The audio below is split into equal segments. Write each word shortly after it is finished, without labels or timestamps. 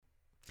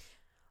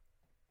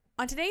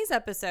On today's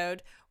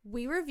episode,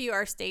 we review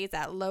our stays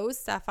at Lowe's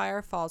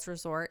Sapphire Falls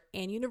Resort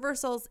and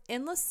Universal's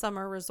Endless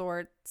Summer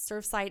Resort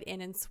Surfside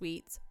Inn and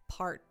Suites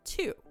Part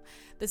 2.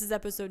 This is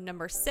episode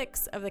number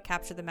 6 of the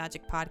Capture the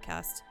Magic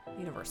podcast,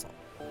 Universal.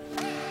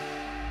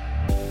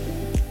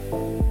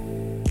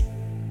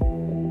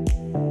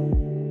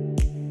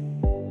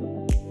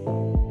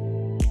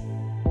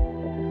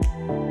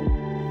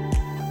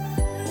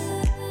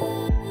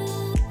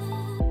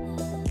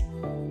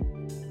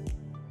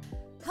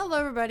 Hello,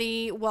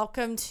 everybody.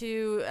 Welcome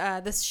to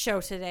this show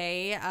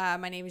today.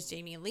 My name is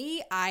Jamie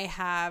Lee. I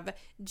have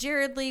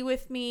Jared Lee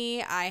with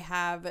me. I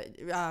have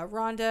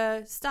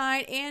Rhonda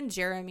Stein and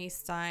Jeremy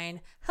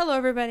Stein. Hello,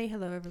 everybody.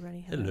 Hello,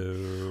 everybody.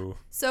 Hello.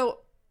 So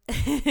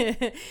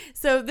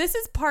this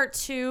is part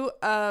 2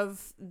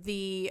 of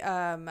the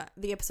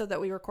episode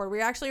that we recorded.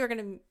 We actually were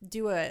going to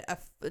do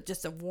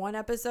just a one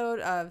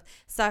episode of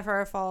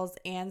Sapphire Falls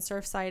and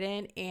Surfside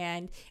Inn,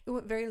 and it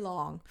went very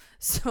long.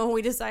 So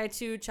we decided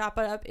to chop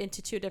it up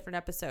into 2 different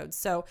episodes.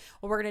 So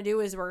what we're going to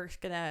do is we're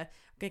going to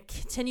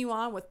continue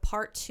on with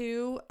part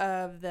 2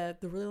 of the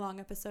really long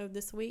episode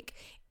this week,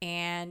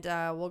 and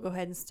we'll go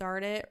ahead and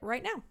start it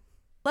right now.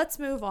 Let's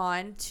move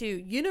on to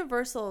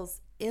Universal's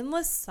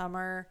Endless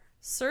Summer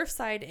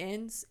Surfside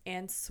Inns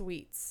and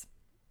Suites.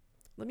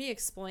 Let me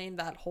explain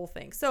that whole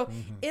thing. So,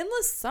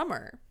 Endless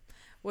Summer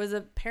was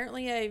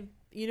apparently a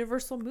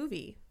Universal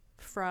movie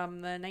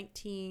from sometime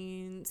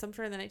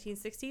in the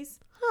 1960s.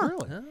 Huh.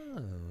 Really?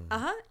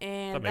 Oh.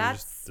 And maybe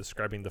that's just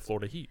describing the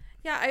Florida heat.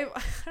 Yeah, I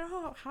don't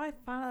know how I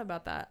found out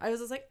about that. I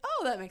was just like,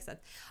 oh, that makes sense.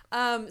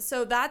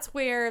 So that's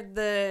where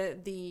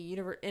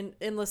the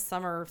Endless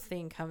Summer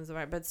thing comes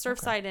about. But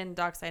Surfside Inn,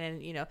 Dockside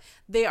Inn,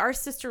 they are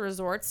sister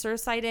resorts.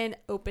 Surfside Inn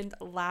opened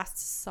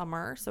last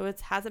summer, so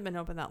it hasn't been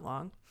open that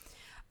long.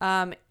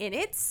 And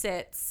it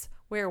sits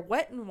where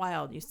Wet and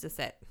Wild used to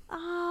sit.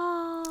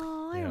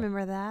 Oh, I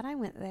remember that. I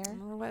went there.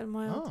 Remember Wet and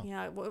Wild? Oh.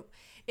 Yeah.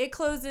 It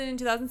closed in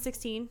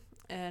 2016.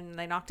 And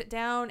they knocked it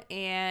down,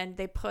 and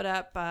they put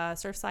up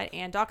Surfside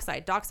and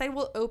Dockside. Dockside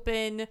will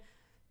open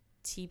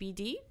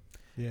TBD.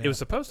 Yeah. It was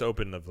supposed to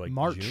open of like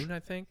March. June, I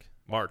think.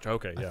 March,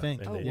 okay, yeah. I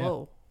think. And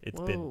Whoa. It's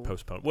Whoa. been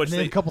postponed. And then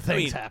a couple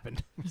things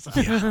happened.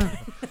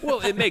 Well,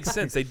 it makes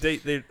sense. They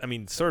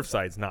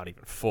Surfside's not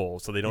even full,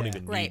 so they don't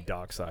even need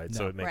Dockside.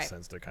 So it makes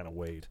sense to kind of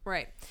wait.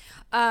 Right.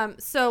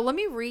 So let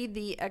me read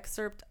the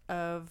excerpt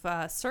of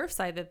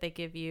Surfside that they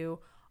give you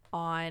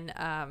on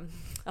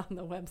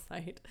the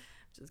website,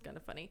 which is kind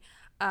of funny.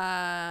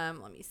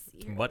 Let me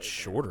see. Here. Much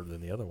shorter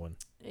than the other one.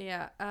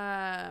 Yeah.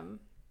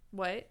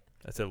 What?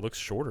 I said it looks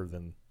shorter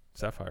than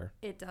Sapphire.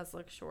 It does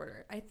look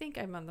shorter. I think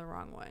I'm on the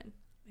wrong one.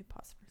 Let me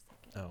pause for a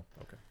second. Oh,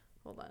 okay.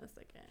 Hold on a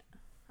second.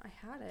 I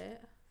had it.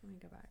 Let me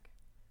go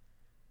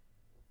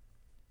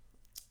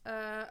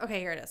back. Okay,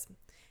 here it is.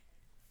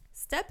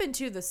 Step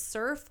into the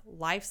surf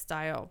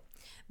lifestyle.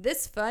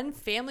 This fun,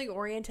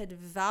 family-oriented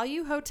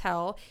value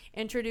hotel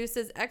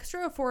introduces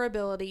extra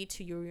affordability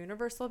to your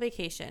Universal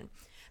vacation.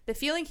 The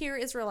feeling here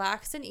is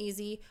relaxed and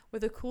easy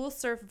with a cool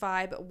surf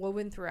vibe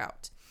woven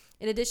throughout.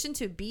 In addition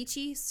to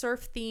beachy,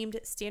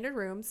 surf-themed standard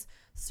rooms,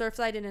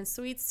 Surfside Inn and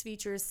Suites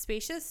features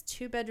spacious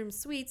 2-bedroom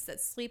suites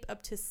that sleep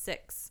up to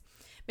 6,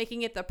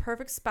 making it the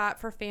perfect spot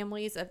for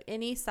families of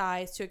any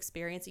size to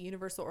experience a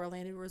Universal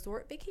Orlando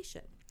Resort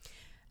vacation.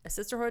 A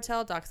sister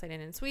hotel, Dockside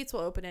Inn and Suites,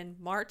 will open in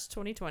March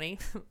 2020.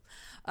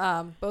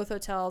 Both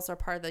hotels are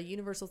part of the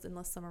Universal's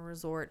Endless Summer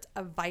Resort,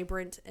 a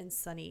vibrant and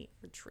sunny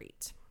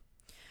retreat.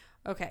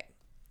 Okay.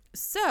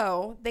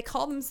 So they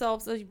call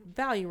themselves a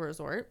value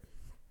resort.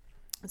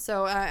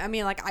 So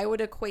I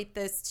would equate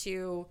this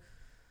to,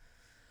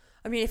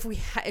 if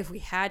we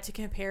had to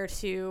compare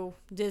to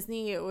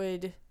Disney,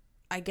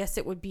 I guess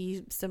it would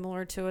be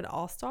similar to an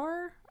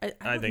All-Star.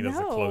 I think that's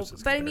the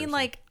closest. But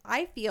comparison.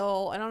 I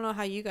don't know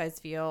how you guys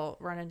feel,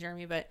 Ron and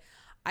Jeremy, but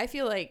I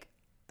feel like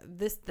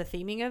the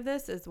theming of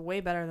this is way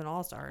better than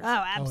All-Stars.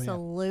 Oh,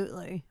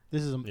 absolutely.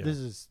 This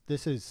is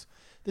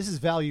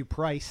value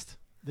priced.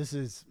 This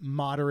is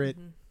moderate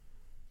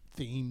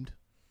themed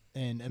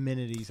and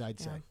amenities, I'd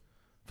say,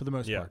 for the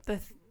most part. The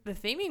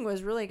theming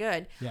was really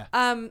good. Yeah.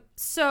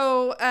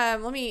 So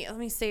let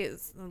me say a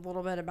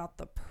little bit about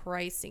the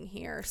pricing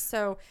here.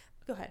 So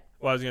go ahead.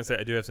 Well, I was gonna say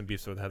I do have some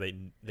beefs with how they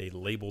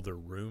label their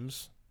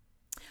rooms.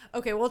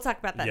 Okay, we'll talk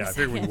about that. Yeah, in a I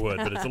figured we second. would,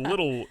 but it's a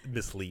little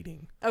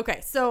misleading.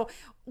 Okay, so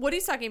what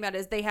he's talking about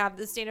is they have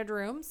the standard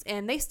rooms,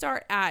 and they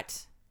start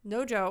at,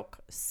 no joke,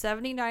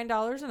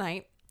 $79 a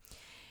night.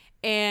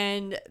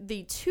 And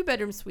the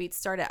 2-bedroom suites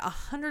start at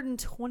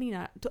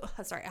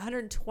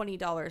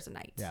 $120 a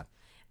night. Yeah.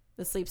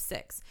 The sleep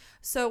 6.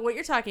 So what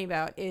you're talking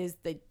about is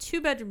the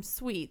 2-bedroom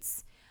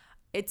suites.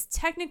 It's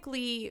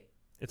technically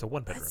a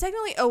 1-bedroom. It's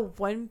technically a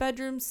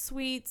 1-bedroom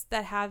suites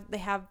that have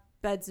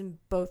beds in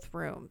both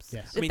rooms.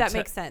 Yes. If that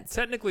makes sense.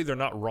 Technically, they're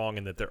not wrong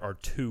in that there are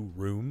 2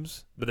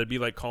 rooms, but it'd be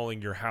like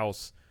calling your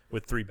house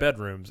with 3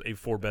 bedrooms a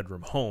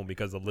 4-bedroom home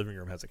because the living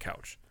room has a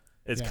couch.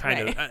 It's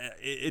kind of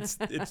it's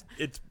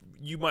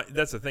you might.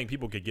 That's the thing.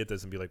 People could get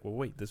this and be like, well,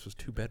 wait, this was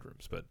 2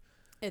 bedrooms, but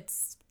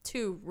it's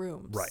 2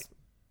 rooms. Right.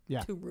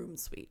 Yeah. 2-room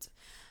suite.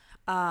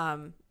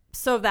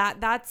 So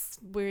that's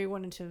where we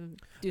wanted to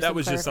do. That some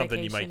was just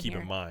something you might keep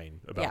clarification in here.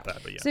 mind about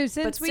that. But yeah. So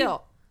since But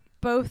still,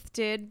 both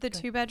did the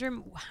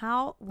 2-bedroom,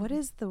 what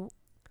is the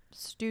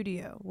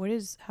studio?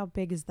 How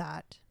big is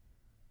that?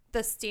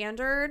 the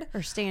standard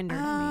Or standard,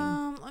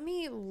 let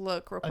me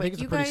look real I quick. think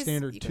it's You a pretty guys-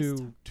 standard you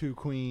guys two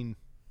queen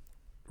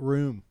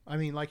room. I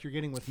mean, like you're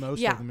getting with most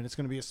Yeah. of them, and it's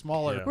going to be a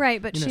smaller. Yeah.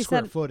 Right, but You know, she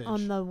square said footage.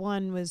 on the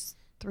one was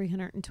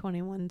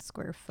 321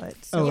 square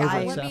foot. So Oh, Yeah, over I-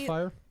 at let me-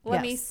 Sapphire.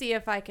 Let me Yes. see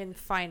if I can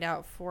find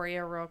out for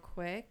you real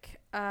quick.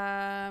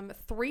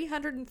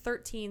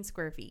 313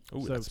 square feet.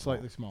 Ooh, So that's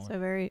slightly smaller. So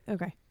very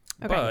okay.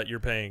 But you're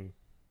paying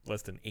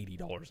less than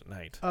 $80 a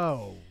night.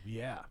 Oh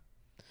yeah.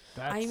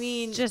 I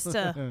mean, Just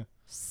to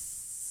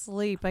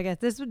sleep, I guess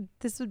this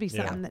would be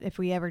Yeah. something that if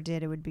we ever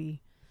did, it would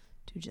be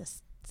to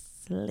just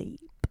sleep.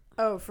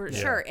 oh, for Yeah.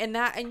 sure. And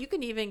you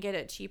can even get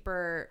it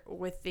cheaper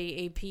with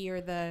the AP or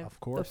the Of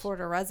course.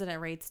 Florida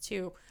resident rates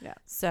too. Yeah.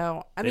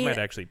 So I They mean, might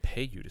actually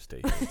pay you to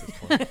stay here at this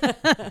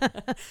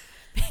point.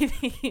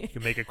 maybe. You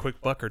can make a quick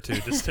buck or two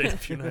to stay a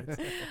few nights.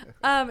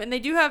 And they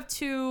do have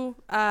two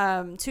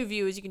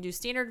views. You can do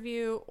standard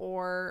view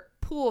or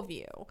pool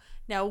view.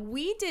 Now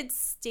we did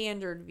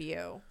standard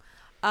view.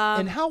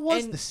 and how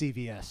was and the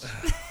CVS?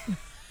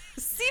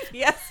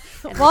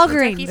 CVS? and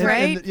Walgreens, Kentucky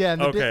right? In the, yeah, in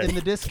the, Okay. in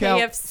the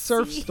discount KFC.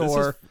 surf This is-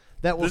 store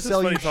that will this is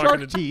sell you funny talking shark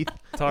to- teeth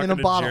Talking in a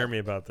to bottle. Jeremy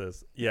about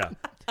this. Yeah.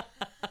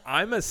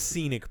 I'm a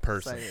scenic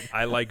person. Same.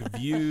 I like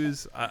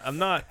views. I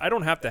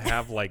don't have to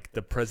have like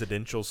the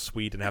presidential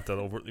suite and have to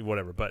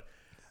whatever. But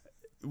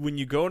when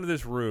you go into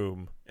this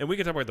room, and we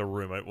can talk about the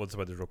room. Let's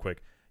talk about this real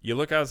quick. You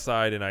look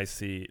outside and I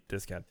see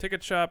discount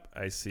ticket shop.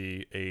 I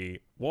see a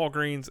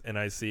Walgreens and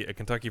I see a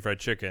Kentucky Fried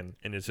Chicken,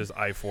 and it's just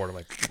I-4. I'm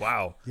like,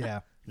 wow.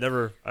 Yeah.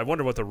 I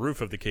wonder what the roof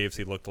of the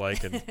KFC looked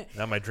like, and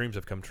now my dreams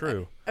have come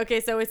true.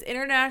 Okay, so it's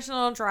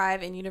International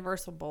Drive and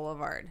Universal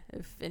Boulevard.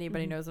 If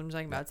anybody knows what I'm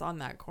talking about, it's on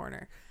that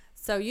corner.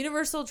 So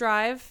Universal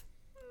Drive.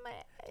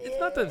 It's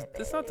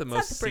not the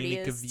most the scenic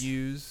of prettiest.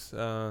 views.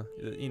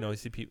 You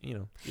see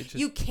people. It's just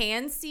You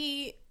can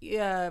see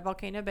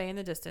Volcano Bay in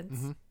the distance.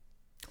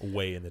 Mm-hmm.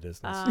 way in the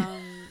distance.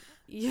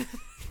 You-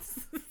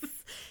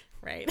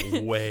 right.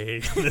 Way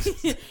in the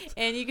distance.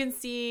 And you can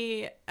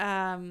see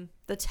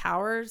the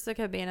towers of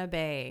Cabana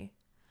Bay.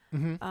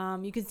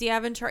 Mm-hmm. You can see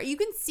Aventura. You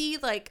can see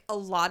like a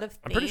lot of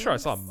things. I'm pretty sure I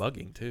saw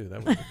mugging too.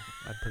 That was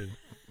I'm pretty.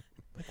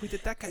 Like we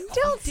did that guy.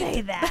 Don't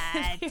say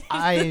that.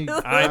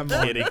 I'm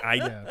kidding. I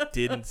Yeah.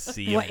 didn't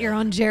see What, him. you're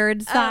on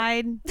Jared's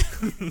side?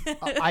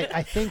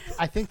 I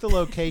think the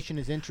location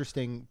is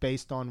interesting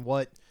based on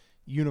what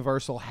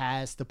Universal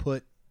has to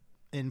put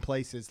in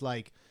places.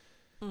 Like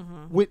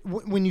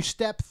when you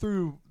step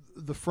through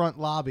the front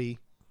lobby,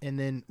 and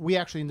then we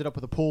actually ended up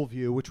with a pool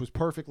view, which was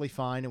perfectly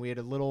fine, and we had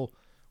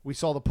we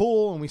saw the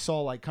pool and we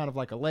saw like kind of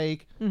like a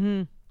lake,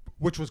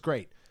 which was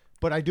great.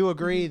 But I do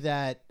agree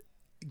that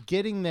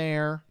getting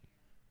there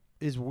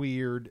is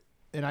weird,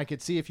 and I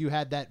could see if you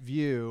had that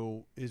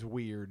view is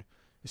weird.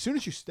 As soon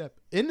as you step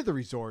into the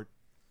resort,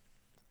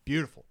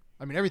 beautiful.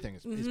 I mean, everything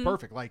is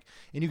perfect. Like,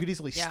 and you could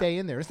easily stay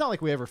in there. It's not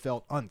like we ever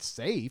felt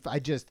unsafe. I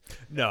just,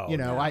 No,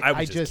 I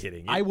was just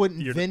kidding. I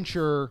wouldn't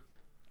venture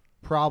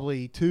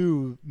probably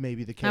to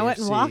maybe the KFC. I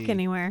wouldn't walk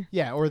anywhere.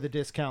 Yeah, or the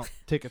discount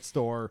ticket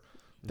store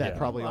that Yeah.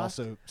 probably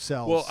also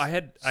sells. Well, I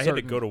had to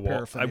certain go to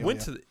Walgreens. I went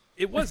paraphernalia. to.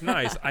 It was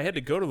nice. I had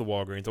to go to the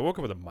Walgreens. I woke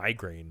up with a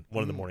migraine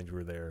one of the mornings we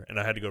were there, and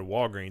I had to go to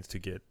Walgreens to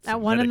get At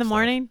some 1 in headache the stuff.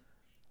 morning?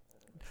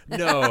 No,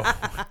 no.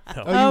 Oh,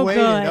 you Oh,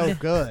 waited. good. Oh,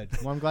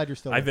 good. Well, I'm glad you're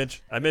still. I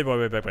made my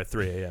way back by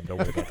 3 a.m. Don't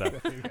worry about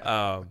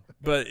that.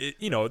 But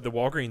the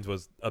Walgreens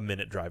was a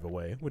minute drive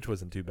away, which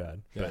wasn't too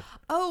bad. Yeah. But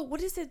Oh,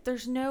 what is it?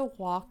 There's no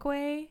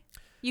walkway.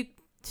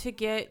 To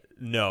get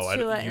no,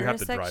 to that you have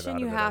to drive intersection, out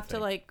you of it, have I to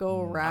think. like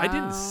go around. I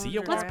didn't see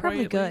a or- That's walkway.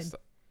 probably at good. least.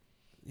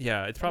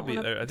 Yeah, it's probably.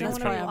 wanna- I think don't it's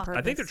wanna probably. be on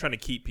I think they're purpose. trying to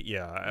keep.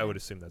 Yeah, I would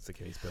assume that's the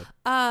case.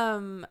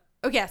 But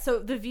Okay, so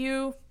the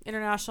view,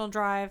 International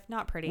Drive,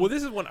 not pretty. well,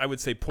 this is one I would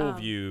say. Pool Um,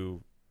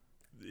 view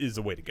is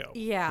the way to go.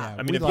 yeah.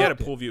 I mean, We if you had a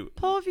liked it. pool view,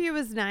 Pool view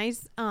was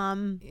nice.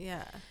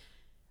 Yeah.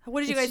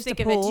 What did you It's guys just think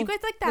a of it? Did pool. you guys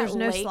like that There's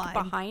no lake slide.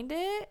 behind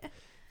it?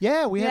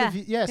 Yeah, we had.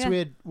 Yeah. So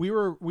we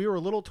were a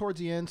little towards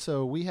the end.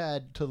 So we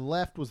had to the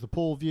left was the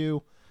pool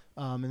view,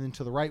 and then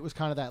to the right was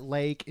kind of that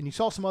lake. And you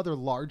saw some other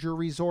larger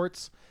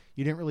resorts.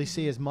 You didn't really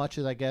see as much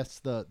as I guess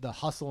the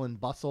hustle and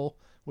bustle,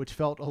 which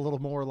felt a little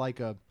more like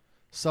a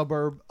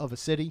suburb of a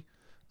city.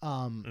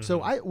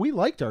 So we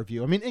liked our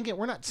view. I mean, again,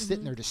 we're not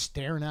sitting there just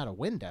staring out a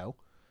window.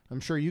 I'm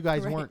sure you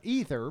guys Right. weren't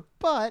either,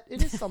 but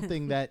it is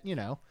something that you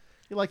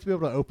like to be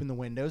able to open the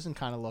windows and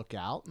kind of look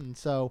out. And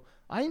so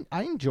I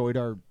enjoyed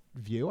our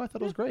view. I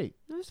thought it was great.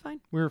 It was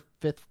fine. We were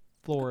 5th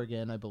floor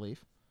again, I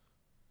believe.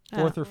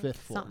 4th or 5th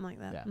floor. Something like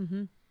that. Yeah.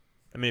 Mm-hmm.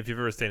 I mean, if you've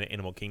ever stayed at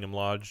Animal Kingdom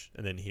Lodge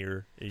and then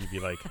here, you'd be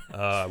like,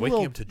 Little-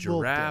 waking up to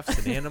little giraffes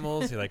and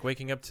animals. You're like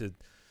waking up to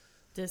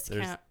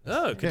Discount.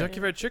 Kentucky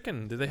Fried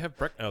Chicken. Do they have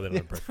breakfast? Oh, they don't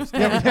have breakfast.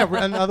 Yeah,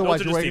 and otherwise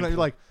Those are you're just waking the up, you're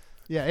like,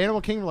 yeah,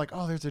 Animal Kingdom, like,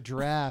 oh, there's a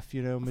giraffe,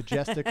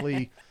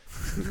 majestically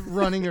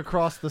running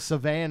across the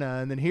savannah,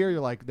 and then here you're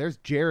like, there's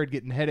Jared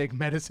getting headache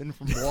medicine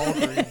from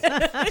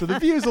Walgreens. So the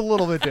view's a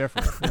little bit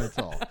different. That's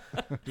all.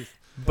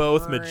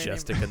 Both Pretty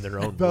majestic in their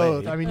own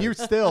Both. way. I mean, you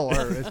still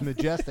are as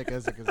majestic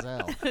as a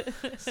gazelle.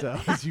 So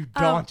as you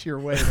daunt your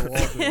way to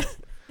Walgreens.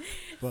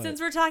 But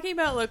Since we're talking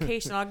about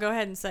location, I'll go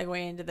ahead and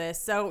segue into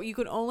this. So you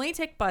could only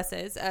take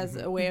buses as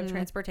a way of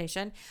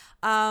transportation.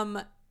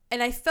 And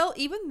I felt,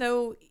 even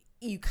though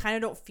you kind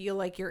of don't feel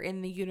like you're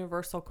in the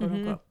Universal quote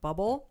unquote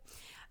bubble,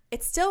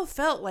 it still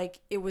felt like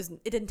it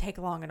didn't take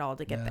long at all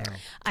to get No. there. to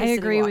I City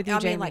agree Walk. with you, I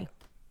Jamie. mean, like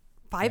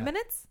 5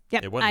 minutes?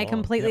 Yep, It wasn't I long.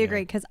 completely Yeah.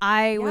 agree because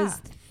I Yeah. was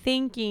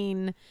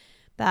thinking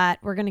that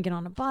we're going to get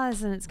on a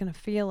bus and it's going to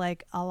feel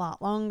like a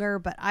lot longer,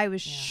 but I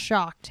was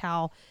shocked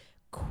how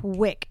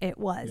quick it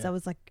was. Yeah. I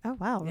was like, oh,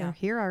 wow, Yeah. we're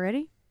here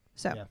already?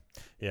 So, Yeah.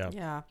 Yeah.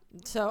 Yeah.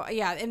 So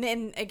yeah, and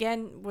then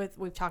again,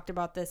 we've talked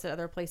about this at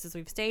other places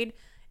we've stayed.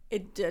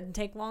 It didn't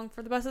take long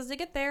for the buses to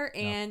get there,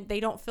 and they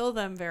don't fill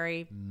them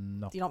very.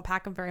 No. You don't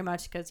pack them very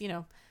much because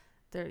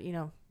they're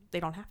they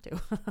don't have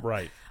to.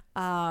 Right.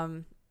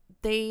 I'm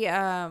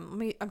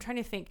trying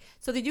to think.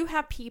 So they do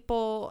have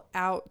people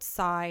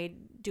outside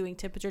doing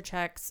temperature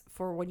checks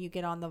for when you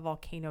get on the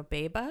Volcano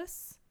Bay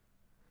bus.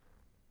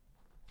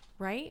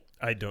 Right?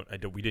 I don't.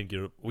 We didn't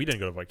go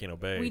to Volcano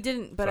Bay. We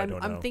didn't, but so I I'm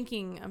don't I'm know.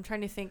 thinking. I'm trying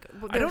to think.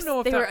 I don't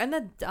know if they that- were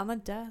on the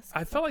desk.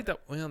 I felt like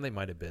that. Well, they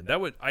might have been.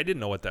 I didn't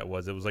know what that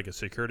was. It was like a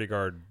security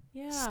guard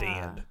Yeah.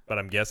 stand, but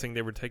I'm guessing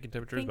they were taking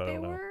temperatures. Think But I they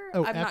don't know. were?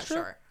 Oh, I'm extra?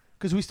 not sure.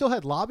 Because we still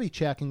had lobby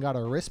check and got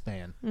our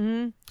wristband.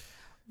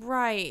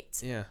 Right.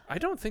 Yeah, I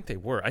don't think they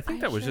were. I think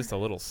Are that you was sure? just a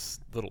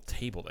little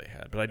table they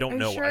had, but I don't Are you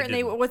know. sure? I And it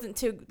didn't- wasn't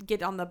to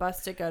get on the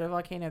bus to go to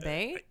Volcano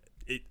Bay?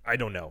 I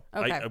don't know.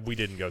 Okay. We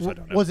didn't go, so I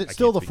don't know. Was I it can't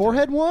still the speak to that.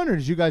 forehead one, or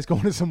did you guys go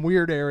into some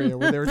weird area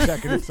where they were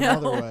checking it some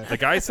other way? The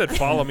guy said,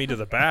 "Follow me to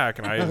the back,"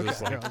 and I was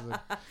just like, I was like,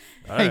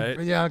 "All hey,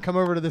 right." yeah, come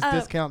over to this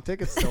discount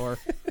ticket store.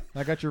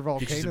 I got your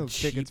Get you volcano some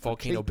cheap tickets. for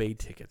Volcano cheap. Bay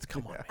tickets.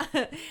 Come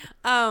on.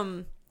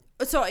 Man.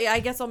 So yeah, I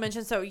guess I'll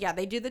mention. So yeah,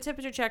 they do the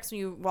temperature checks when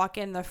you walk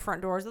in the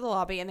front doors of the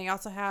lobby, and they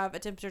also have a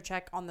temperature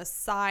check on the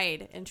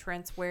side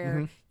entrance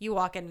where you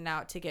walk in and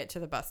out to get to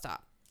the bus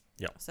stop.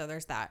 Yeah. So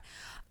there's that.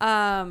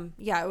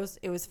 Yeah,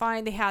 it was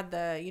fine. They had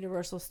the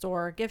Universal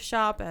Store gift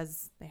shop,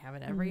 as they have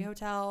in every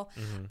hotel.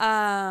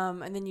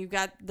 And then you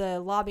got the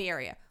lobby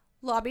area.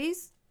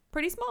 Lobby's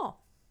pretty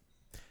small.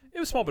 It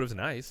was small, but it was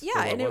nice. Yeah, for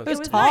what and it was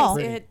was tall.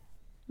 nice. Pretty. It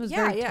was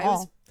Yeah, very yeah, it tall.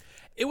 was-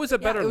 It was a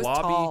better it was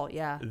lobby tall,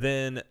 yeah.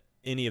 than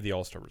any of the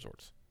All-Star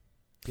resorts.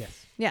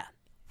 Yes. Yeah.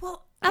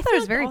 Well, I thought feel it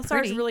was like very the All-Stars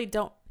pretty. really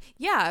don't.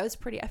 Yeah, it was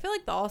pretty. I feel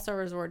like the All-Star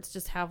resorts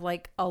just have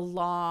like a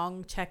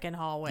long check-in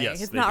hallway.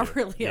 Yes, It's they not do.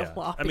 really Yeah. a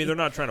lobby. I mean, they're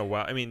not trying to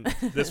wow. I mean,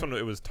 this one,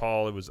 it was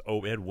tall.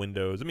 It had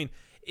windows. I mean,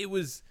 it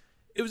was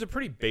a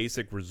pretty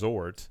basic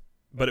resort,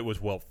 but it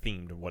was well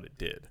themed in what it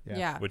did.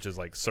 Yeah. Which is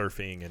like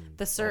surfing and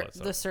the all that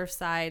stuff. the surf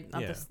side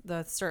of Yeah.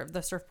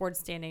 the surfboard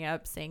standing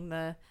up, seeing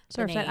the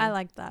Surfside. name. I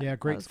like that. Yeah, That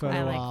great was cool.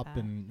 photo I like op, that.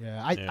 and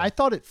Yeah. I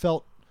thought it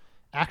felt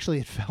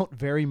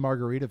very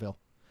Margaritaville.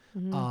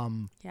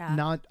 Yeah.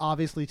 Not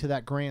obviously to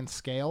that grand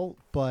scale,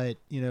 but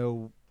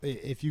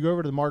if you go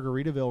over to the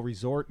Margaritaville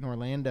Resort in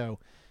Orlando,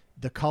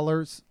 the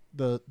colors,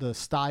 the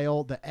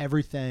style, the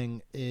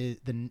everything is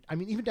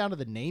even down to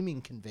the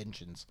naming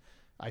conventions.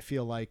 I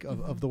feel like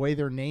of the way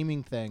they're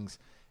naming things,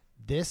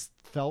 this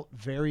felt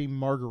very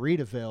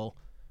Margaritaville,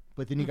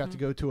 but then you got to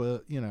go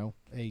to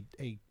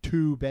a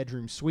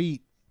 2-bedroom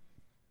suite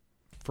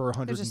for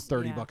There's just,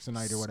 $130 a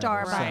night or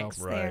whatever. Starbucks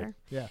So, Right. there.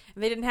 yeah.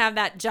 They didn't have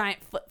that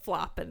giant flip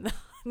flop in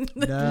the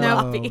No,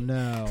 lobby.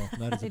 no,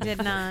 that is a They big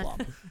did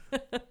not.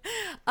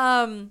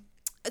 flip-flop.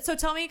 So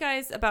tell me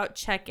guys about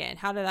check-in.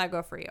 How did that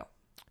go for you?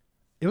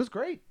 It was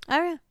great.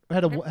 Oh,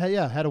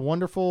 yeah. Had a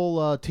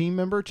wonderful team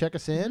member check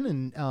us in,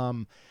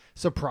 and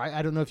surprise.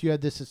 I don't know if you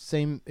had this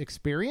same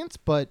experience,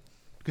 but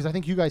because I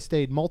think you guys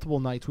stayed multiple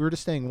nights, we were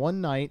just staying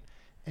one night,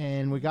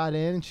 and we got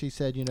in, and she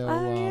said,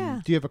 yeah.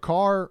 do you have a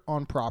car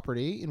on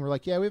property? And we're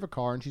like, yeah, we have a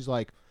car. And she's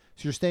like,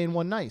 so you're staying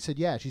one night? I said,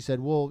 yeah. She said,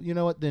 well, you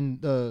know what? Then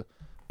the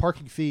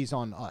parking fees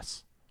on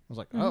us. I was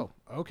like, oh,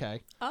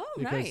 okay. Oh,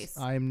 Because nice.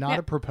 I am not Yep.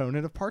 a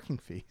proponent of parking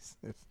fees.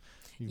 If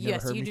you've Yes,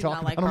 never heard you me do talk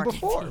not about like them parking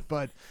before, fees.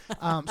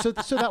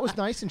 but so that was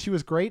nice, and she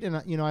was great, and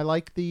I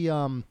like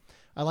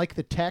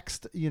the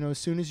text. As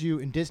soon as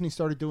and Disney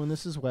started doing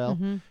this as well.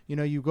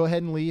 You go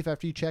ahead and leave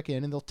after you check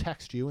in, and they'll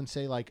text you and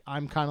say like,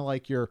 I'm kind of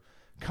like your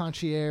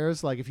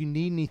concierge. Like if you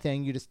need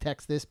anything, you just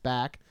text this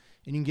back,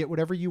 and you can get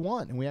whatever you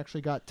want. And we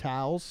actually got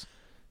towels.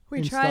 We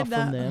and tried stuff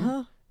that. from them.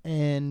 Uh-huh.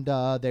 And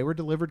they were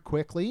delivered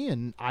quickly,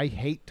 and I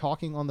hate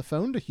talking on the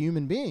phone to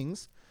human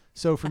beings,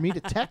 so for me to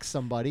text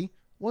somebody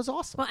was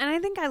awesome. Well, and I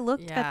think I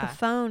looked at Yeah. the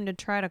phone to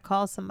try to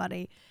call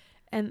somebody,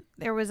 and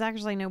there was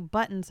actually no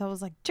button. So I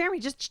was like, Jeremy,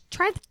 just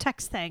try the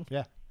text thing.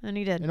 Yeah. And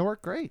he did. And it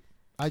worked great.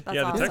 That's The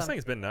awesome. text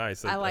thing's been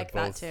nice. I At like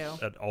that both-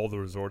 too. At all the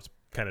resorts,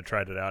 kind of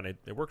tried it out, and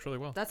it works really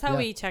well. That's how Yeah.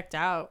 we checked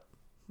out.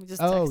 We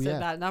just Oh, texted yeah.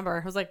 that number.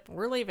 I was like,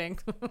 we're leaving.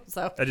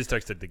 So I just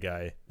texted the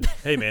guy,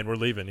 "Hey man, we're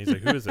leaving." He's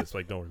like, "Who is this?"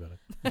 Like, don't worry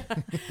about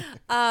it.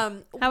 How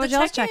the would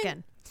y'all check-in- check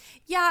in?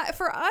 Yeah,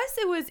 for us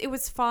it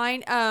was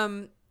fine.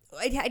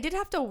 I did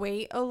have to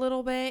wait a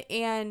little bit,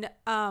 and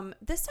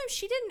this time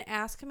she didn't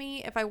ask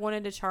me if I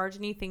wanted to charge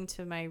anything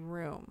to my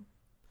room.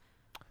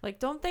 Like,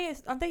 don't they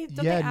ask normally you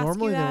they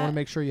that? want to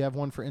make sure you have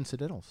one for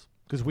incidentals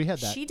because we had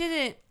that. She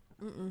didn't.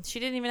 She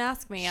didn't even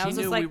ask me. I She was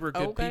knew just like, we were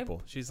good okay.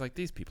 people. She's like,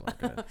 these people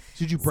aren't good.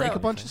 Did you break So- a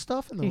bunch of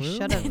stuff in the You room?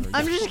 should have.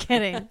 I'm just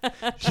kidding.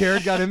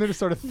 Jared got in there and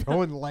started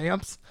throwing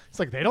lamps. It's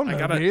like they don't know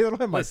me. They don't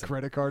have my listen,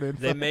 credit card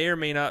info. They may or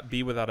may not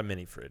be without a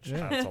mini fridge.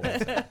 Yeah. That's all I'm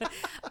saying.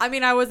 I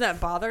mean, I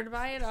wasn't bothered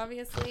by it,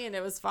 obviously, and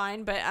it was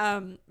fine. But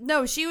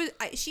no, she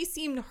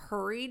seemed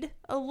hurried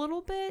a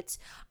little bit.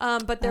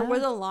 But there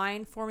was a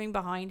line forming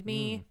behind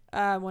me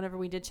whenever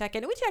we did check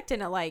in. We checked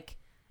in at like,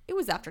 it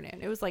was afternoon.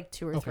 It was like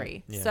 2 or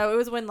 3. Yeah. So it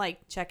was when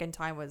like check-in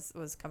time was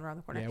coming around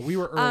the corner. Yeah, we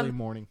were early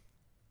morning.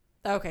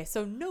 Okay,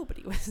 so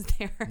nobody was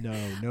there. No,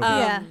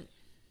 nobody.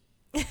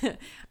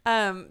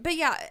 But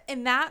yeah,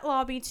 in that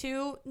lobby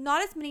too,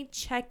 not as many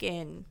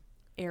check-in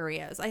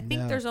areas. I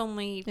think No. there's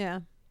only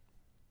Yeah.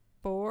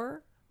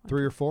 4,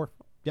 3 or 4.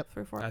 Yep.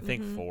 3 or 4. I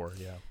think 4,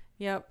 yeah.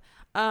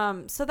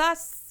 Yep. So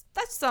that's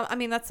some. I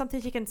mean, that's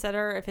something to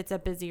consider. If it's a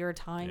busier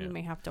time, Yeah. you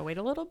may have to wait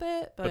a little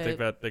bit. But, They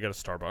got a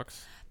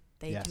Starbucks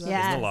they Yes. do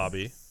Yes. have in the a-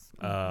 lobby.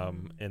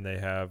 And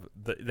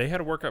they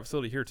had a workout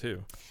facility here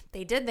too.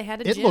 They did. They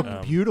had a It gym.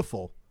 looked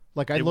beautiful.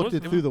 Like I it looked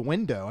was- it through the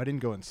window. I didn't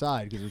go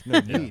inside because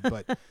there's no need.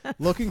 But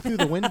looking through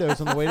the windows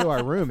on the way to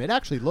our room, it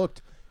actually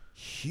looked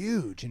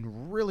huge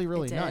and really,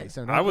 really did. nice.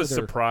 And I was know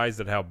they're- surprised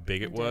at how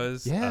big it did.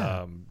 was.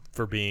 Yeah.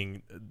 For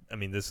being, I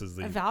mean, this is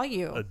a the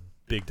value. a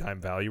big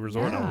time value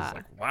resort. I was Yeah.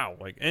 like, wow.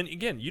 Like, and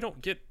again, you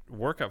don't get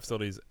workout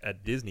facilities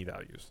at Disney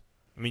values.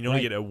 I mean, you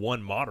only Right. get at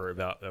one moderate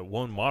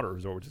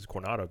resort, which is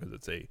Coronado, because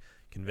it's a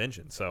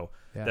convention. So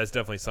Yeah. that's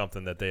definitely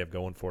something that they have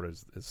going for it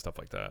is stuff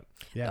like that.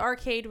 Yeah. The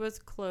arcade was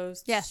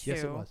closed. Yes. Yes,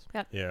 it too. was.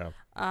 Yeah.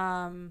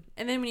 And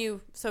then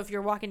if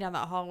you're walking down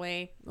that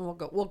hallway, and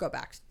we'll go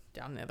back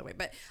down the other way.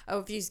 But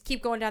if you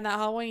keep going down that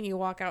hallway and you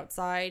walk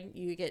outside,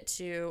 you get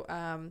to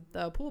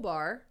the pool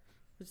bar,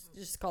 which is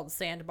just called the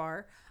Sand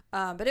Bar.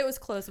 But it was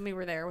closed when we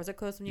were there. Was it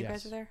closed when you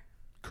guys Yes. were there?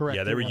 Correct.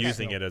 Yeah, they were was.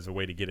 using it as a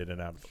way to get it in and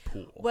out of the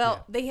pool. Well,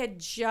 Yeah. they had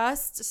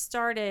just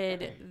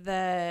started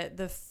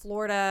the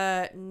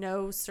Florida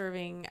no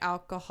serving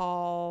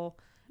alcohol.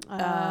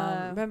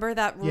 Remember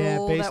that rule Yeah,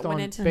 based that on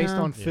went into based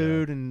on Yeah.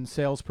 food and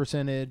sales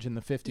percentage and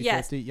the 50-50.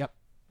 Yes. Yep.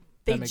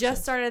 They That just makes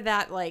sense. started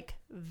that like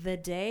the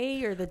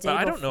day or the day but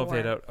I before. don't know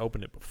if they'd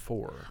opened it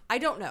before. I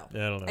don't know.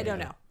 Yeah, I don't know. I don't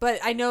either. know, but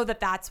I know that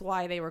that's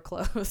why they were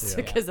closed Yeah.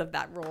 because of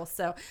that rule.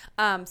 So,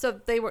 so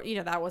they were,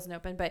 that wasn't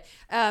open. But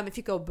if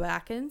you go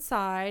back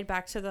inside,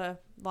 back to the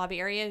lobby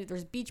area,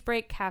 there's Beach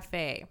Break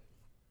Cafe,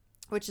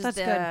 which is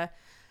That's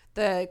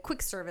the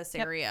quick service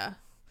Yep. area.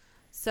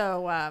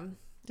 So,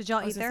 Did y'all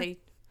I was eat gonna there? say-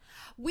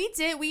 we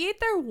did. We ate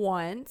there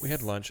once. We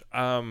had lunch.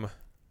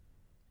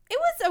 It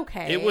was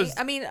okay. It was-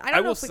 I mean, I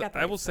don't know if we got.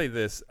 I will say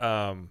this.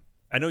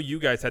 I know you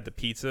guys had the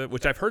pizza,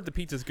 which I've heard the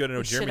pizza's good. I know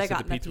We Jeremy shoulda said the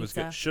gotten the pizza was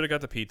pizza. good. Should have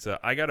got the pizza.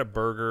 I got a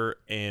burger,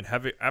 and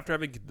after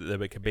having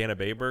the Cabana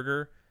Bay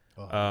burger,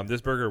 this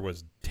burger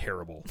was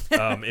terrible.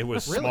 It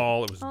was Really?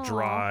 small. It was Aw.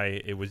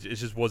 dry. It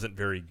just wasn't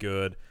very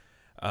good.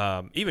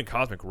 Even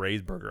Cosmic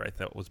Ray's burger, I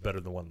thought was better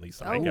than the one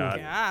Lisa I Oh got.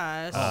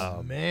 gosh.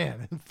 Oh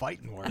man,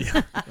 fighting words.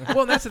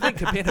 Well, that's the thing.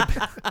 Cabana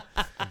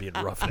Bay, I'm being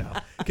rough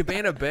now.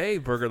 Cabana Bay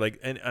burger,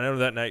 and I know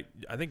that night.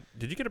 I think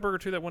did you get a burger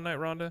too that one night,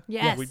 Rhonda?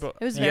 Yes. We It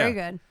was yeah. very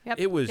good. Yep.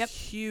 It was Yep.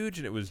 huge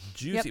and it was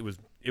juicy. Yep.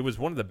 It was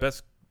one of the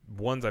best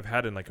ones I've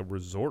had in like a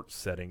resort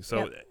setting.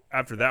 So Yep.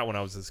 after that one,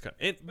 I was just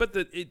but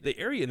the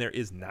area in there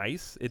is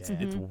nice. It's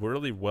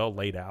really well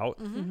laid out.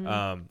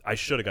 Mm-hmm. I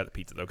should have got the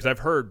pizza though, because I've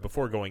heard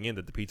before going in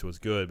that the pizza was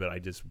good, but I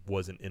just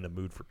wasn't in the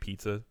mood for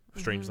pizza.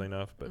 Strangely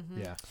enough, but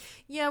Yeah.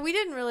 Yeah, we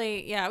didn't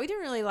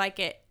really like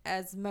it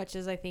as much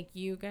as I think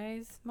you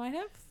guys might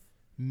have.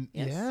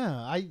 Yes.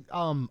 Yeah,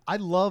 I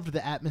loved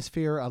the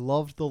atmosphere. I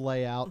loved the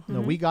layout.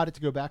 No, we got it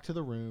to go back to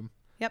the room.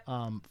 Yep.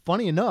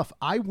 Funny enough,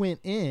 I went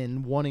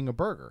in wanting a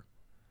burger,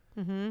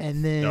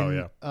 and then Oh,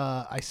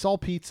 yeah. I saw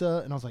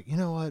pizza, and I was like, you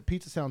know what,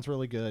 pizza sounds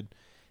really good.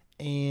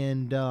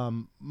 And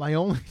my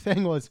only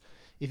thing was,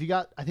 if you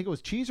got, I think it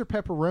was cheese or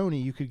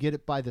pepperoni, you could get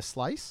it by the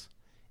slice.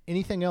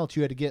 Anything else,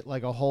 you had to get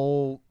like a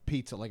whole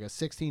pizza, like a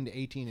 16 to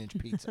 18 inch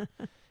pizza,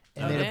 and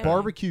they had a Okay.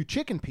 barbecue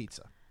chicken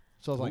pizza.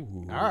 So I was like,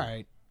 Ooh. all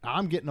right,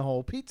 I'm getting a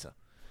whole pizza.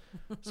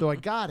 So I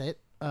got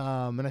it,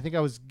 and I think I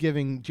was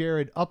giving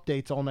Jared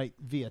updates all night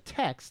via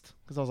text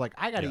because I was like,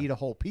 I got to Yeah. eat a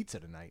whole pizza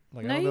tonight.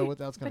 Like No, I don't know you- what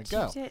that's gonna but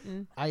go. you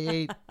didn't. I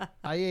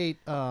ate.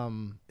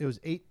 It was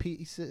 8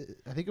 pieces.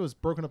 I think it was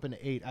broken up into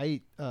 8. I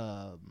ate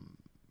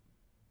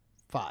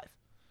 5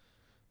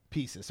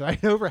 pieces. So I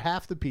ate over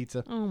half the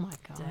pizza, Oh my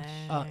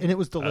gosh. and it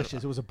was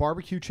delicious. It was a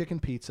barbecue chicken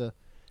pizza.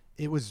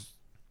 It was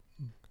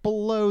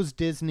Below's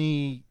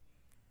Disney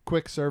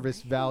quick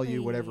service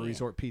value, whatever Really?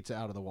 resort pizza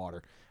out of the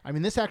water. I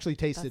mean, this actually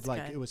tasted That's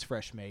like good. it was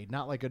fresh made,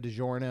 not like a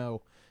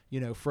DiGiorno,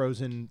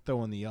 frozen,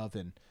 throw in the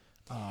oven.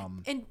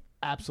 And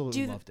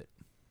Absolutely do- loved it.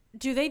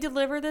 do they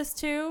deliver this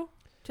to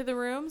the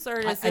rooms, or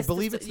is I this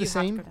believe just- it's you the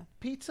have to go same down?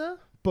 pizza,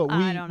 but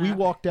I don't we know.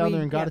 walked down We-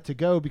 there and got yeah. it to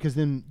go because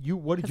then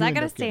what did Because you I end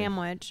got a up getting?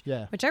 sandwich,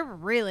 Yeah. which I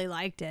really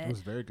liked it. It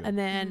was very good. And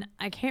then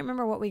I can't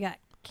remember what we got,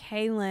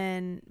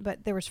 Kaylin,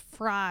 but there was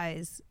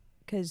fries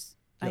because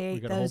I Yep, we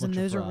ate got a whole those and bunch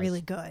of those are fries.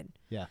 really good.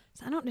 Yeah.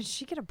 So I don't. Did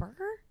she get a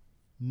burger?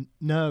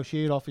 No, she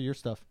ate off of your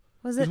stuff.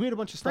 Was Because it we had a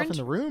bunch of stuff in French?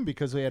 the room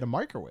because we had a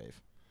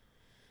microwave.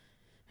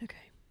 okay?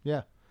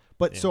 Yeah.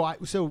 But Yeah.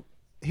 so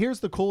here's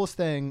the coolest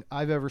thing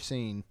I've ever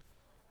seen.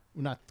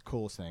 Well, not the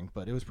coolest thing,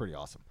 but it was pretty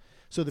awesome.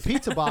 So the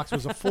pizza box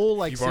was a full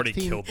like You've already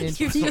 16-inch killed this.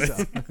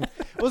 pizza.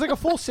 It was like a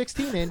full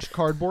 16-inch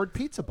cardboard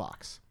pizza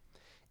box.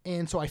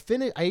 And so I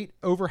ate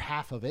over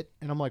half of it,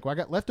 and I'm like, well, I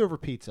got leftover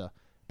pizza,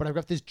 but I've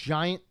got this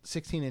giant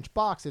 16-inch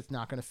box that's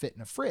not going to fit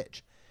in a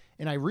fridge.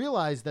 And I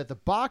realized that the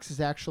box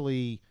is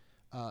actually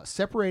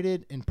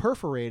separated and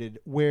perforated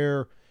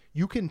where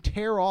you can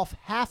tear off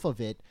half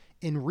of it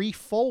and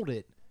refold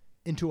it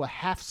into a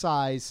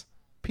half-size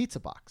pizza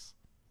box.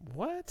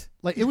 What?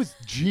 Like, it was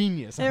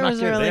genius. I'm It not was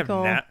kidding. really They have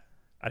cool.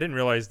 I didn't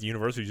realize the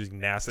university was using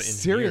NASA engineers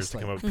Seriously.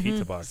 to come up with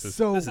pizza boxes.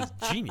 So- This is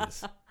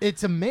genius.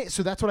 It's amazing.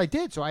 So that's what I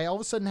did. So I all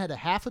of a sudden had a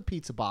half a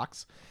pizza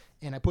box,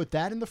 and I put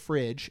that in the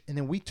fridge, and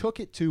then we took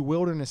it to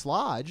Wilderness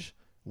Lodge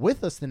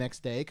with us the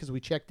next day because we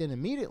checked in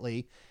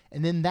immediately.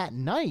 And then that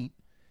night,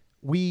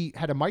 we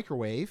had a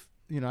microwave.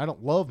 You know, I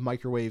don't love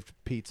microwaved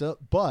pizza,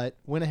 but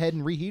went ahead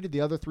and reheated the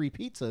other 3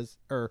 pieces,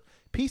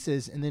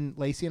 and then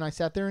Lacey and I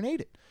sat there and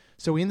ate it.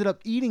 So we ended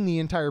up eating the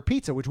entire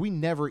pizza, which we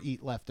never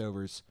eat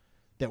leftovers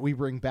that we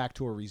bring back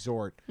to a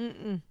resort.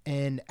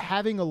 And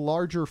having a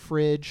larger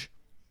fridge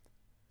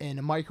and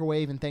a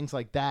microwave and things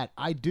like that,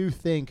 I do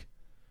think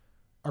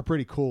are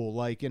pretty cool.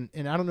 Like, and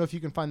I don't know if you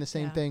can find the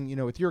same Yeah. thing, you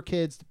know, with your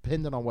kids,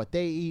 depending on what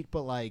they eat.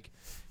 But like,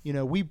 you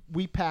know, we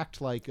packed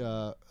like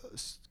a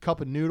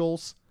cup of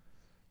noodles,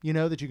 you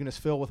know, that you can just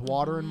fill with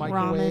water and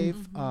microwave.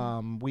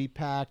 We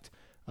packed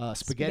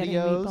Spaghetti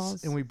SpaghettiOs,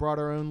 meatballs. and we brought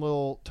our own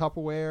little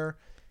Tupperware.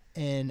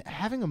 And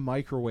having a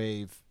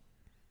microwave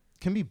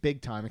can be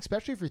big time,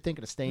 especially if you're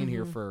thinking of staying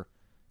here for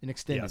an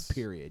extended Yes.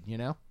 period, you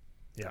know?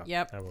 Yeah.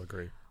 Yep. I will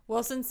agree.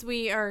 Well, since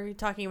we are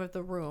talking about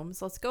the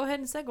rooms, let's go ahead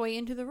and segue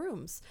into the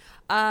rooms.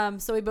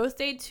 So we both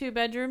stayed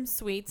 2-bedroom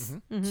suites.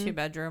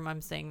 2-bedroom.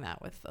 I'm saying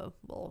that with the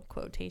little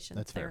quotations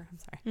That's there.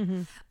 fair.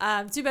 I'm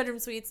sorry. 2-bedroom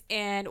suites,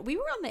 and we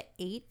were on the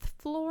 8th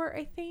floor,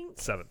 I think.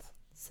 7th.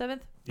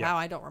 7th. Yeah. Wow,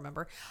 I don't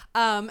remember.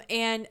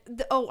 And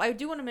I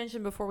do want to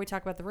mention before we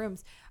talk about the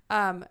rooms.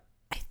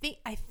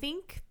 I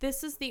think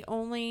this is the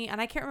only,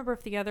 and I can't remember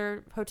if the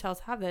other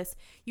hotels have this.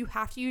 You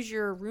have to use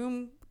your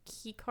room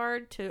key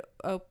card to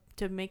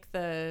make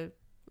the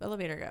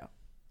elevator go.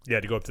 Yeah,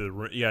 to go up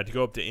to to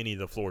go up to any of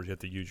the floors, you have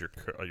to use your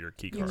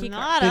key Your card. key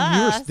Not card.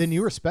 us. Then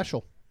you were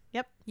special.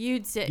 You You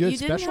had didn't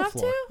special have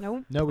floor. to.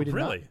 Nope. No, we did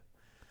Really? not.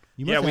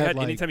 You Yeah, must we have had.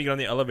 like, Anytime you get on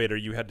the elevator,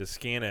 you had to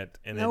scan it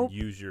and then Nope.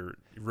 use your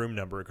room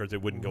number because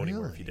it wouldn't go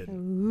anywhere if you Really?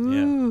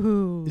 didn't.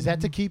 Ooh. Is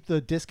that to keep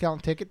the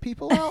discount ticket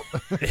people out?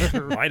 It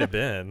might have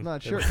been. I'm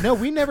not sure. No,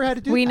 we never had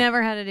to do We that.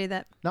 never had to do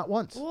that. Not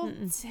once. Well,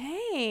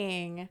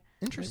 dang. Maybe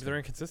Interesting. they're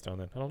inconsistent on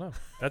that. I don't know.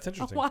 That's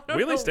interesting. I don't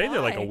We only know stayed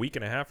there like a why. week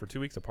and a half or 2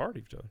 weeks apart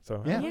each other.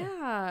 So Yeah.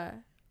 Yeah.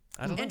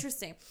 I don't know.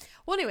 Interesting.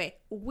 Well, anyway,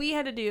 we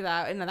had to do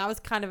that, and then that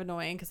was kind of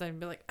annoying because I'd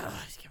be like,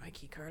 "Oh, just get my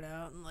key card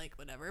out and like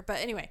whatever." But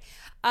anyway,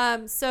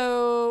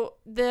 so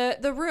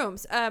the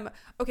rooms.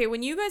 Okay,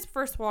 when you guys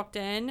first walked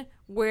in,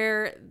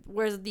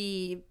 where's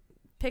the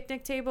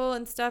picnic table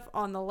and stuff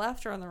on the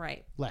left or on the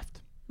right?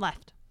 Left.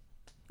 Left.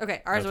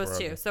 Okay, ours That's was where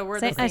I too. was. So we're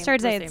Sa- the same. I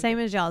started we're saying same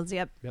as y'all's.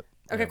 Yep. Yep.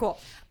 Okay, Yeah. cool.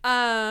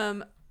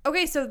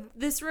 Okay, so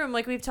this room,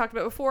 like we've talked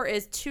about before,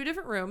 is 2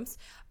 different rooms.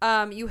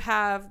 You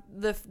have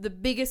the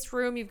biggest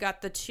room. You've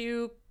got the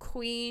 2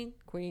 queen.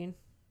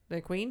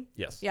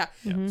 Yes. Yeah,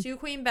 2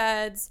 queen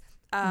beds.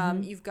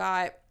 You've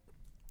got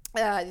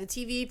the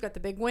TV. You've got the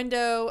big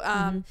window.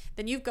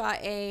 Then you've got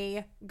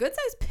a good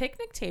sized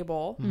picnic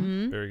table.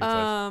 Very good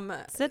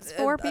size. Sits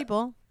 4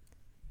 people.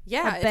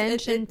 Yeah, A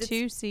bench and it's-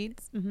 2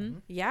 seats.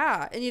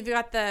 Yeah, and you've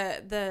got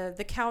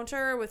the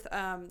counter with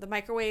the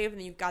microwave, and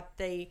then you've got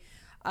the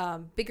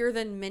bigger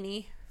than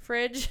mini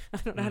fridge. I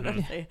don't know how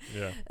to say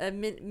it.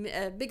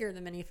 Yeah. Bigger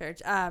than mini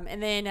fridge.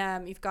 And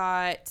then you've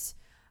got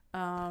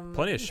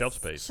Plenty of shelf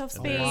space. Shelf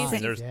in there. space. I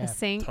mean, there's Yeah. A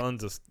sink.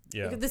 tons of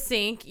the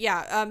sink.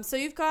 Yeah. So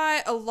you've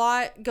got a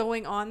lot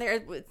going on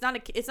there. It's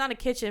not a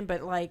kitchen,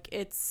 but like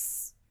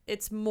it's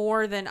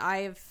more than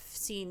I've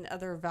seen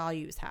other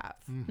values have.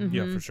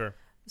 Yeah, for sure.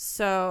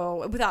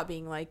 So without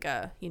being like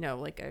a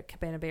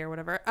Cabana Bay or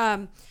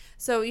whatever.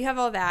 So you have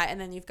all that, and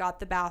then you've got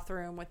the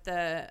bathroom with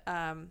the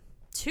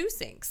 2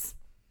 sinks,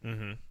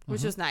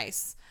 which was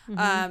nice.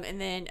 And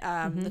then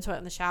the toilet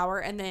and the shower,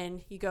 and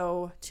then you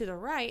go to the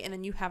right, and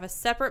then you have a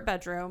separate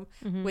bedroom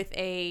with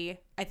I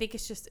think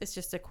it's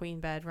just a queen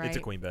bed, right? It's a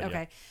queen bed, yeah.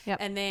 Okay. Yep.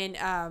 And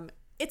then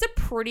it's a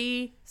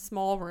pretty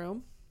small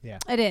room. Yeah.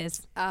 It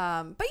is.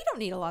 But you don't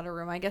need a lot of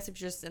room, I guess,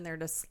 if you're just in there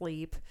to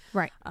sleep.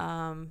 Right.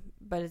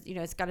 But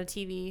it's got a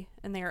TV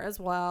in there as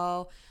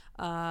well.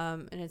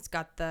 And it's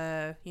got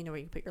the, where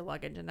you can put your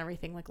luggage and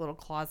everything, like a little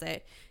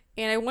closet.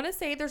 And I want to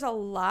say there's a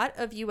lot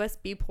of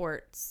USB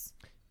ports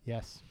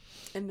Yes.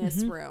 in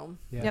this room,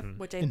 Yeah. Yep.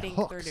 which I And think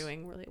hooks. they're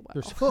doing really well.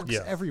 There's hooks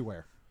Yeah.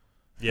 everywhere.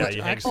 Yeah, Which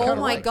you I hang actually stuff. Oh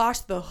kinda my like. gosh,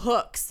 the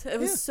hooks! It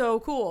was Yeah. so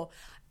cool.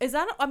 Is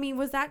that? I mean,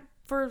 was that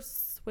for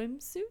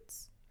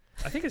swimsuits?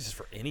 I think it's just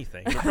for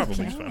anything. They're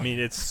probably. I mean,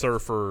 it's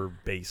surfer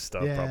based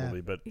stuff Yeah.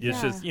 probably, but it's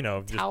Yeah. just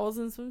just Towels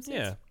and swimsuits.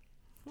 yeah.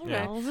 Okay.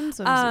 Yeah. Towels and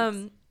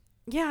swimsuits.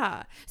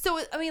 Yeah. So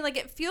I mean, like,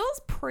 it feels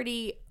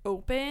pretty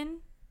open.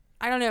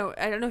 I don't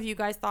know if you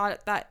guys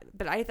thought that,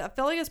 but I felt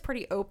like it's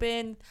pretty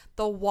open.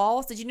 The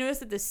walls. Did you notice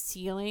that the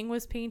ceiling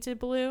was painted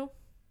blue?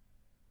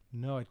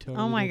 No, I totally.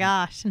 Oh my didn't.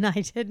 gosh, and I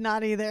did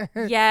not either.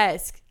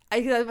 Yes.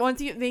 Once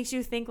it makes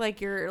you think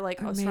like you're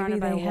like Or surrounded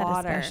maybe by they had a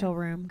water. special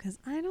room because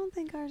I don't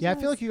think ours. Yeah, I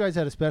was. feel like you guys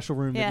had a special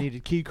room Yeah. that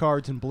needed key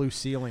cards and blue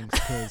ceilings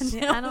because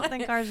Yeah, I don't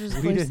think ours was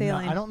we blue did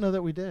ceiling. not. I don't know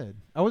that we did.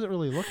 I wasn't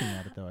really looking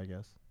at it though. I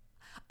guess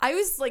I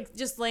was like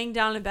just laying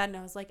down in bed and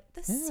I was like,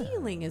 the Yeah.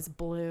 ceiling is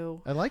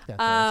blue. I like that.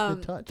 Though. It's a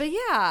good touch. But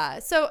yeah,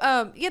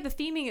 so yeah, the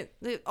theming,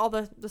 all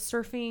the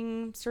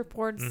surfing,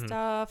 surfboard Mhm.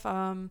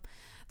 stuff.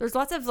 There's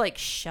lots of like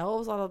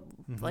shelves, all the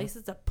Mm-hmm.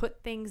 places to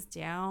put things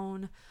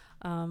down.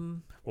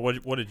 Well,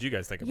 what did you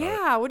guys think about it?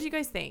 Yeah, what do you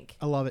guys think?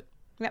 I love it.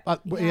 Yep.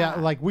 Yeah, Yeah.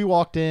 like we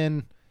walked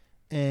in,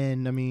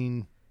 and I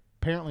mean,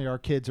 apparently our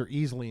kids are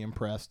easily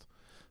impressed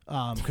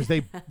because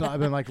I've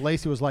been like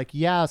Lacey was like,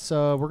 yeah,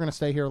 so we're gonna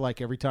stay here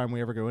like every time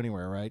we ever go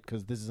anywhere, right?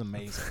 Because this is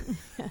amazing.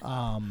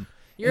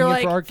 You're and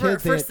like for our for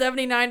kids, they had-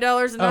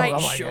 $79 a night,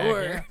 I'm like,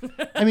 sure.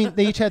 I mean,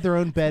 they each had their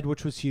own bed,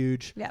 which was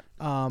huge. Yep.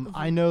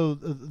 I know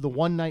the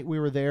one night we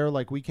were there,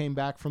 like we came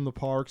back from the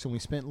parks and we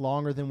spent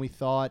longer than we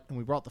thought, and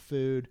we brought the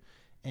food,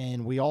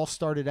 and we all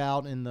started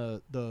out in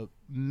the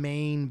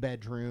main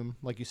bedroom,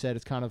 like you said,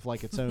 it's kind of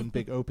like its own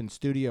big open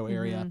studio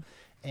area,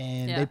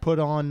 and Yeah. they put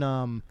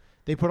on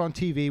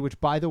TV, which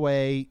by the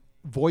way,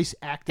 voice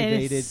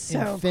activated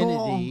so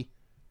Infinity,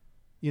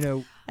 you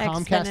know,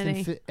 Comcast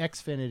Xfinity.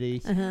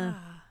 Xfinity Uh-huh.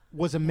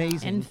 was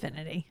amazing.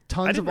 Infinity. I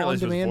Tons didn't of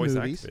realize it was on-demand voice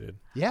movies. activated.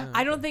 Yeah.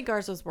 I don't think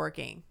ours was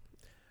working.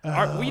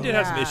 We did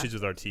have some Yeah. issues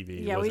with our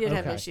TV. Yeah, we did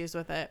have okay. issues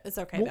with it. It's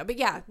okay Well- though. But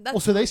yeah, that's Well,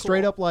 so they really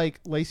straight cool. up like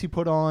Lacey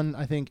put on,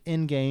 I think,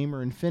 Endgame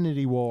or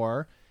Infinity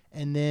War,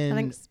 and then I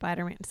think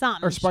Spider-Man.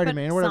 Something. or She Spider put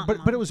Man or whatever.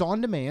 something But it on. was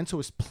on demand, so it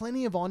was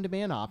plenty of on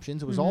demand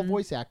options. It was all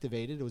voice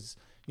activated. It was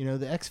the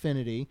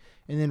Xfinity,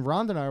 and then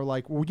Rhonda and I were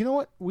like, well, you know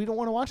what? We don't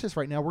want to watch this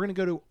right now. We're going to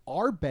go to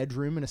our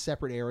bedroom in a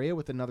separate area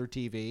with another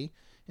TV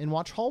and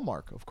watch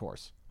Hallmark, of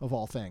course, of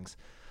all things.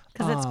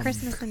 Because it's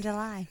Christmas in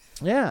July.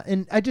 Yeah,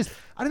 and I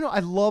don't know, I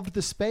loved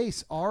the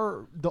space.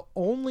 The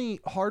only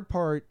hard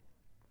part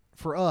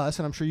for us,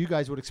 and I'm sure you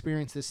guys would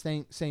experience this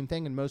same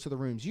thing in most of the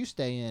rooms you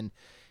stay in,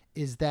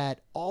 is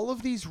that all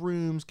of these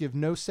rooms give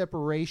no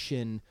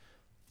separation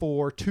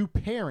for two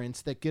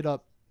parents that get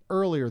up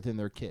earlier than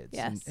their kids.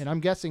 Yes. And I'm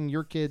guessing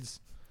your kids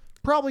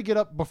probably get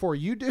up before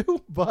you do,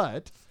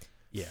 but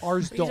Yeah.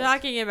 ours What are you don't.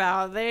 talking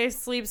about? They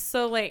sleep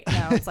so late.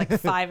 No, it's like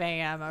 5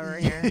 a.m. over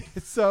here.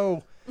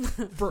 So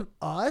for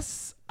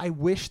us, I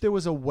wish there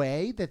was a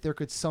way that there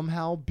could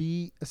somehow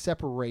be a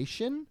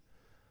separation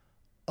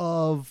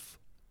of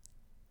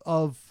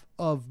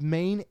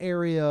main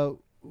area,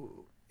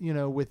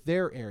 with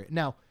their area.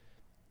 Now,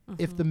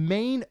 if the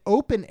main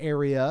open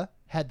area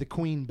had the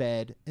queen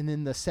bed and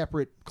then the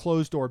separate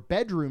closed door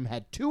bedroom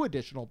had two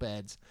additional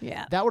beds,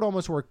 Yeah. that would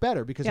almost work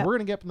better because Yep. we're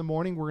going to get up in the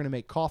morning, we're going to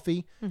make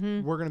coffee,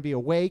 we're going to be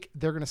awake,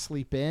 they're going to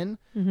sleep in.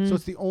 So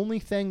it's the only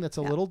thing that's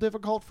a little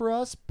difficult for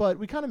us, but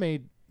we kind of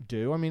made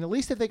do. I mean, at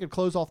least if they could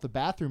close off the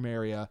bathroom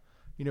area,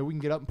 we can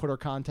get up and put our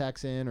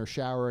contacts in or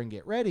shower and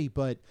get ready,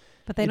 but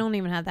But they don't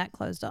even have that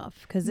closed off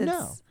because it's.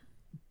 No.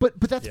 but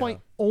that's Yeah. my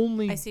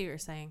only I see what you're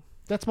saying.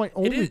 that's my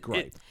only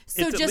gripe.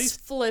 So It's at just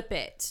least- flip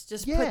it.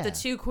 Just put Yeah. the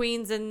two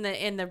queens in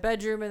their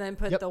bedroom and then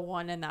put Yep. the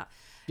one in that.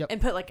 Yep. And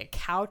put like a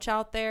couch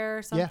out there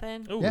or Yeah.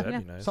 something. Oh, Yeah.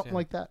 that'd be nice. Something yeah.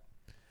 like that.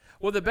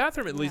 Well, the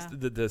bathroom, at least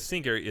Yeah. the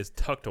sink area is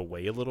tucked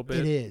away a little bit.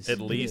 It is. At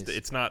It least is.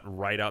 it's not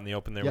right out in the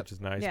open there, Yep. which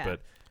is nice. Yeah.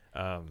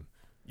 But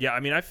yeah, I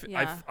mean,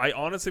 Yeah. I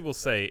honestly will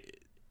say,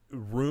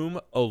 room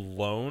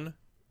alone,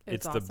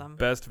 It's it's awesome. the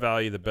best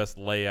value, the best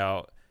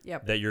layout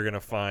Yep. that you're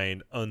gonna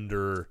find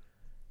under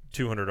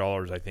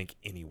 $200, I think,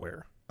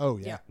 anywhere. Oh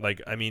yeah. Yeah.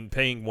 Like, I mean,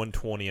 paying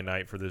 $120 a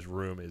night for this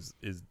room is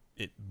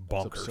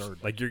bonkers.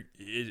 absurd. Like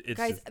it's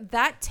Guys, just,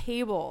 that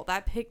table,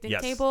 that picnic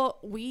Yes. table,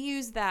 we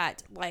use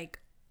that like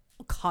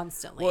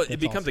constantly. well, it That's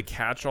becomes awesome. a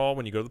catch-all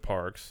when you go to the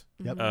parks.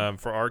 Yep.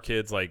 For our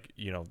kids, like,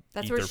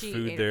 That's eat where their she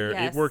food ate- there.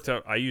 yes. It worked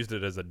out. I used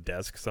it as a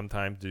desk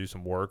sometimes to do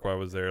some work while I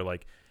was there.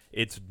 Like,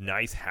 it's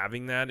nice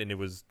having that, and it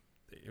was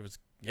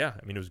yeah.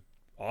 I mean, it was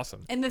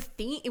awesome. And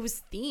it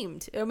was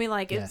themed. I mean,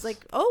 like, Yes. it's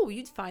like, oh,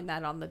 you'd find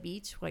that on the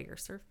beach while you're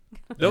surfing.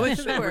 The only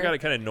thing that Sure. ever got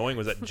kind of annoying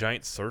was that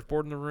giant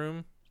surfboard in the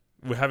room.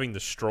 With having the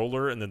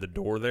stroller and then the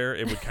door there,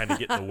 it would kind of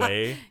get in the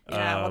way.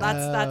 Yeah, well, Um,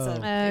 that's a Oh.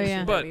 issue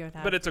yeah. that we would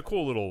have. but it's a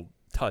cool little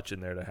touch in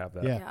there to have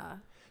that. Yeah. yeah.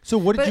 So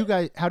what did But- you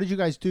guys? How did you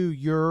guys do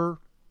your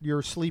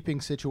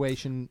sleeping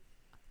situation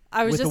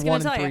I was with just the gonna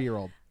 1 and tell 3 you. year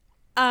old?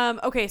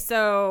 Okay,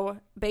 so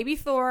baby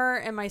Thor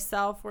and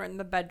myself were in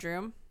the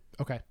bedroom.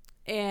 Okay.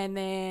 And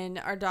then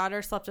our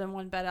daughter slept in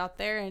one bed out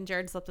there and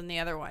Jared slept in the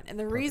other one. And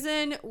the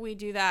reason we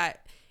do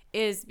that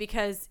is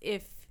because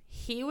if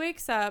he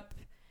wakes up,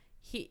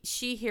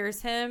 she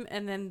hears him,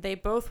 and then they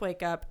both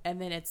wake up, and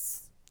then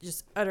it's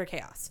just utter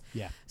chaos.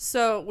 Yeah.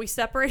 So we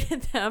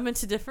separated them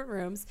into different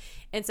rooms,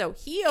 and so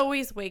he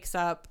always wakes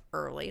up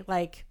early,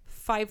 like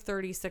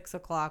 5:30, 6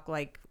 o'clock,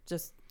 like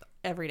just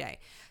every day.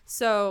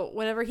 So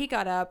whenever he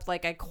got up,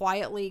 like I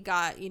quietly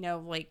got,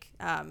 like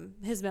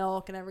his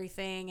milk and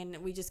everything, and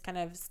we just kind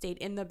of stayed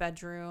in the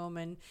bedroom,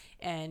 and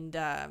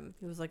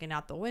he was looking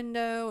out the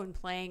window and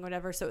playing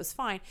whatever, so it was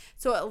fine.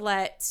 So it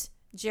let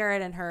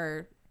Jared and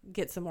her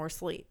get some more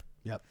sleep.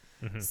 Yep.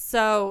 Mm-hmm.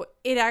 So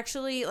it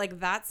actually, like,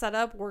 that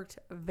setup worked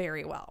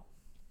very well.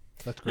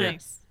 That's great.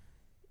 Nice.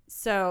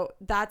 So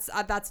that's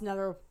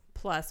another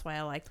plus why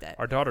I liked it.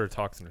 Our daughter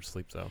talks in her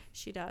sleep, though.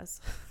 She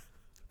does.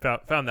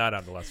 Found that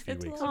out in the last few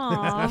It's weeks.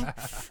 Aw.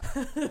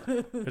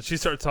 But she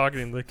started talking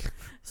and like,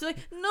 She's like,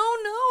 no.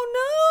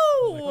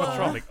 like, what's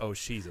wrong? I'm like, oh,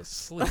 she's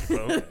asleep.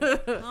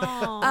 Okay.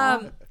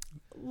 Aw.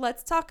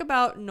 Let's talk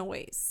about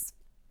noise.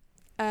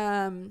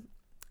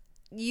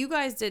 You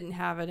guys didn't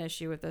have an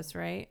issue with this,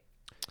 right?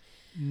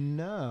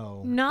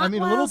 No. Not I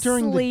mean, while a little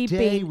during sleeping.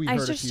 the day we I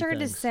heard just a few started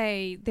things. to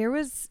say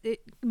it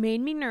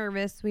made me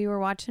nervous. We were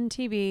watching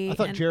TV. I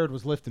thought and Jared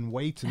was lifting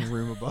weights in the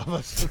room above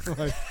us.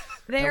 Like,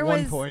 there at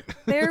was one point.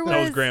 there That was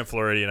was Grand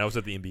Floridian. I was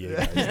at the NBA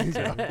guys.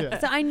 Yeah.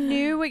 so I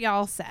knew what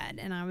y'all said,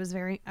 and I was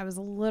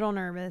a little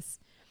nervous.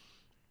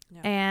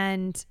 Yeah.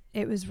 And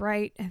it was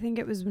right. I think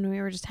it was when we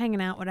were just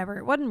hanging out, whatever.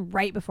 It wasn't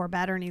right before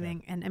bed or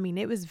anything. And I mean,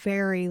 it was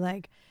very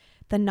like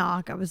the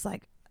knock. I was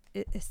like,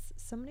 is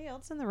somebody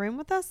else in the room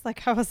with us?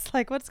 Like, I was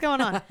like, what's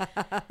going on?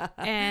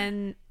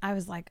 And I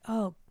was like,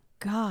 oh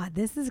God,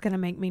 this is going to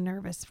make me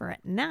nervous for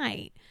at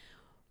night.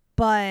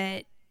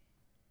 But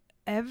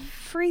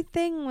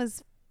everything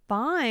was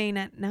fine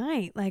at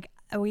night. Like,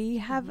 we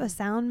have a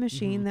sound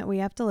machine that we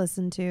have to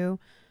listen to.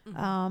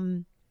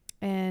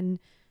 And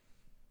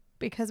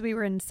because we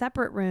were in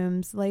separate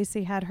rooms,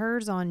 Lacey had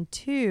hers on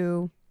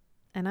too.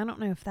 And I don't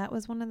know if that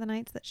was one of the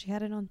nights that she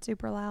had it on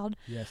super loud.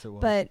 Yes, it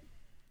was. But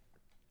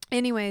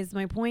anyways,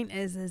 my point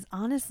is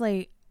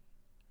honestly,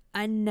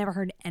 I never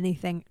heard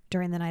anything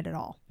during the night at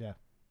all. Yeah.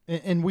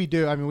 And we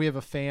do. I mean, we have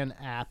a fan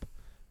app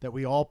that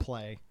we all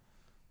play,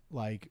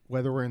 like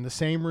whether we're in the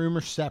same room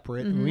or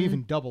separate. And we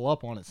even double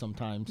up on it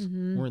sometimes.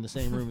 We're in the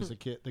same room as the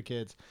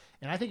kids.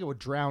 And I think it would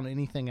drown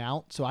anything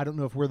out. So I don't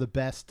know if we're the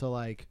best to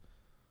like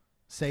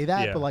say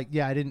that. Yeah. But like,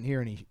 yeah, I didn't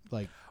hear any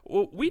like.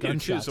 Well, we do too.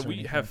 Gunshots So or we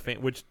anything. have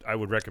which I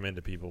would recommend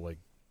to people. Like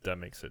that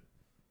makes it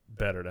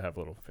better to have a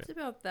little fan. It's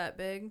about that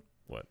big.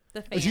 What? The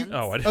Oh, you- fans.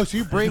 Oh, I didn't. Oh, so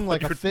you bring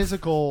like a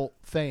physical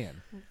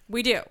fan.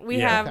 We do. We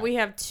Yeah. have Okay. we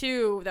have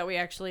two that we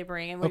actually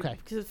bring, and Okay.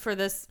 cause for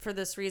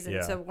this reason,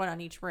 Yeah. so one on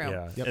each room.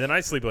 Yeah, Yep. and then I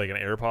sleep like an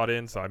AirPod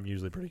in, so I'm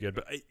usually pretty good.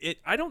 But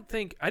I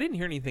didn't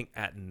hear anything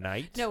at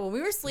night. No, when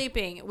we were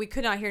sleeping, we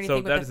could not hear So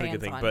anything that with is the the fans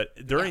good thing. on.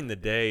 But during the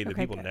day, the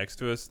Okay, people good. next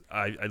to us,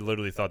 I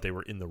literally thought they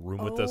were in the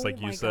room with us, Oh like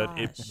you my said.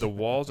 gosh. The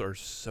walls are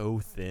so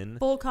thin.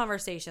 full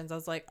conversations. I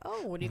was like,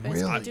 "Oh, what are you guys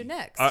Really? gonna do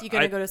next? I- You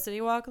gonna I- go to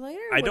City Walk later?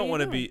 I What don't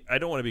want to I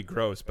don't want to be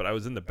gross, but I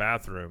was in the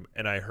bathroom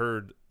and I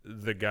heard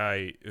the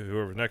guy,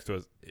 whoever was next to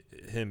us,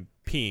 him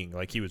peeing,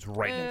 like he was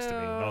right next to me,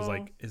 and I was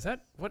like, "Is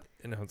that what?"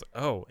 And I was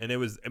like, "Oh," and it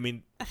was. I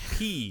mean,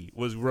 pee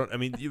was. I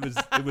mean,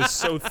 it was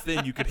so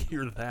thin you could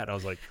hear that. I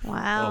was like, Wow.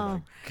 "Oh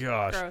my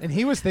gosh." Gross. And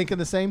he was thinking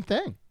the same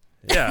thing.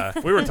 Yeah,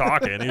 we were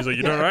talking. He was like,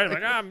 "You doing all right?" I'm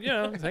like, "I'm,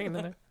 just hanging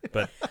in there."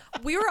 But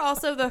We were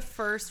also the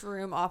first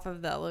room off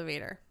of the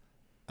elevator.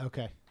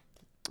 Okay.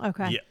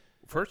 Okay. yeah,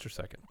 first or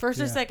second? First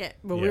or Yeah. second,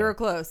 but we Yeah. were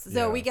close.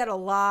 So Yeah. we get a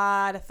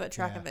lot of foot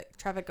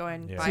traffic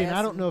going Yeah. by See, us. and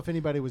I don't know if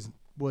anybody was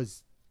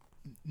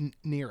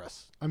near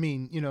us. I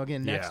mean,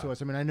 again, next Yeah. to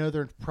us. I mean, I know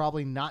they're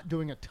probably not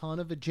doing a ton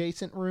of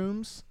adjacent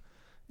rooms,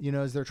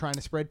 as they're trying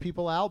to spread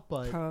people out,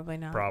 but Probably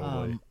not.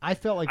 Probably. I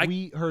felt like I-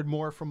 we heard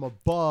more from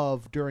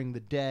above during the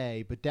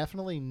day, but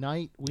definitely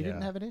night we didn't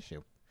Yeah. have an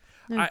issue.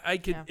 I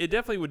could. Yeah. It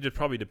definitely would just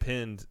probably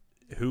depend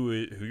who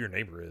your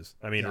neighbor is.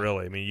 I mean, Yeah.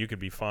 really. I mean, you could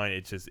be fine.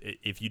 It's just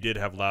if you did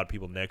have loud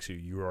people next to you,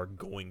 you are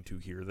going to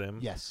hear them.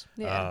 Yes.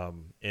 Yeah.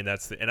 And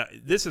that's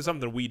this is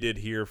something we did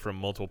hear from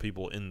multiple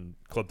people in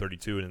Club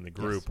 32 and in the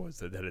group Yes. was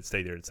that it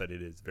stayed there and said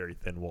it is very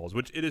thin walls,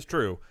 which it is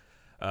true.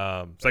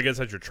 So I guess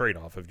that's your trade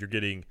off. If you're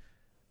getting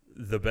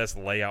the best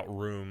layout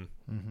room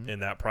in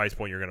that price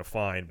point, you're going to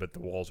find, but the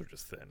walls are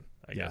just thin.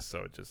 I Yeah. guess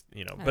so. It just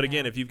I But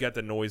again, know. if you've got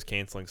the noise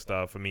canceling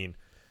stuff, I mean.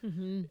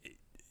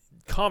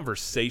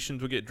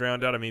 Conversations would get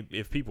drowned out. I mean,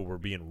 if people were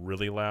being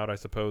really loud, I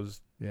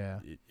suppose Yeah.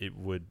 it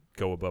would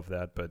go above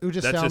that. But It would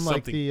just that's sound just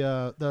like something.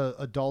 the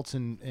adults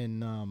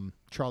in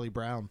Charlie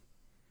Brown.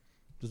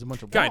 There's a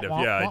bunch of Kind of,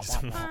 wah, yeah. wah,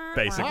 Just wah,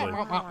 basically.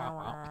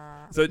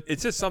 wah. So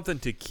it's just something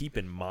to keep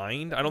in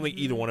mind. I don't think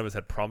either one of us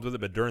had problems with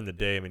it, but during the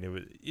day, I mean, it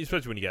was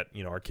especially when you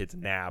got our kids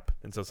nap,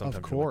 and so sometimes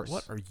you're like, course.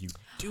 what are you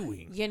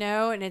doing?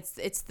 And it's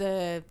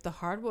the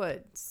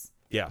hardwoods.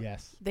 Yeah,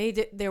 Yes.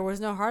 There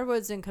was no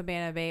hardwoods in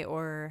Cabana Bay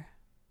or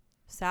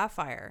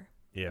Sapphire.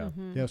 yeah,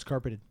 Yeah, it was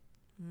carpeted.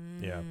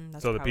 yeah.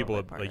 That's So the people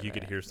probably part like of you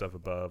could it. hear stuff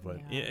above, but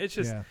Yeah. it's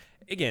just Yeah.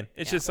 again,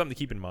 it's Yeah. just something to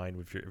keep in mind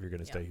if you're going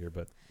to stay here.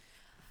 But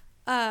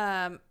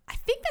I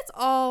think that's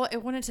all I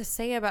wanted to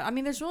say about. I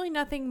mean, there's really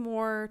nothing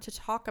more to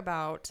talk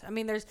about. I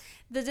mean,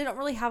 they don't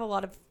really have a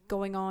lot of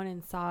going on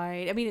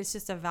inside. I mean, it's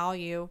just a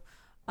value.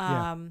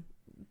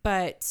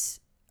 But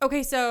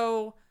okay,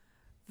 so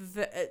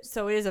it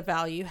is a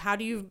value. How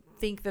do you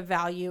think the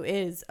value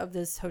is of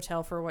this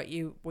hotel for what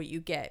you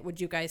get? Would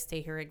you guys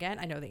stay here again?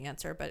 I know the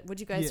answer, but would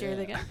you guys stay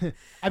here again?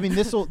 I mean,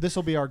 this will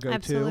be our go-to.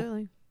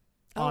 Absolutely.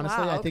 Honestly,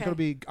 Oh, wow, I think okay. it'll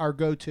be our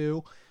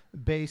go-to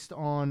based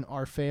on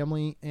our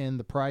family and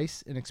the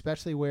price, and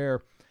especially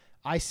where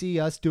I see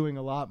us doing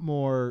a lot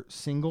more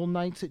single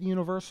nights at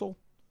Universal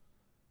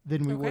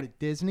than we would Okay. at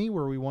Disney,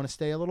 where we want to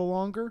stay a little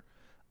longer.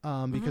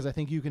 Because I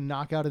think you can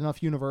knock out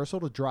enough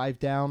Universal to drive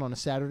down on a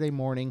Saturday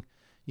morning,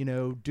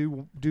 do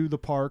the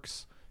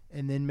parks,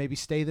 and then maybe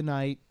stay the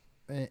night,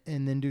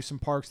 and then do some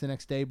parks the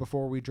next day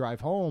before we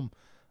drive home.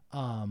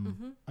 I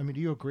mean,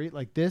 do you agree?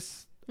 Like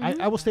this,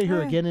 I will stay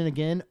here Yeah. again and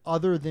again,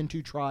 other than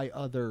to try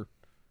other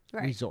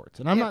Right. resorts.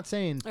 And I'm not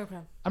saying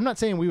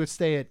Okay. we would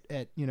stay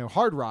at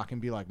Hard Rock and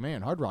be like,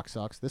 man, Hard Rock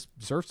sucks. This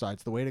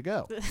Surfside's the way to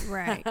go.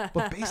 Right.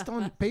 But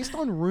based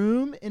on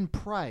room and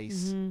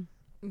price,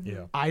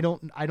 Yeah. I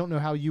don't know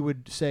how you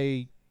would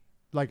say,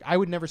 like, I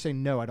would never say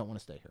no. I don't want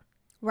to stay here.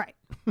 Right.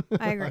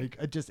 I agree. Like,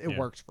 it Yeah.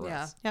 works for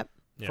Yeah. us, Yep.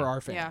 Yeah. for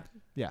our family. Yeah.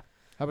 Yeah.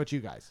 How about you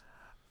guys?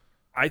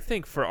 I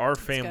think for our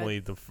family,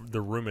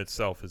 the room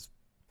itself is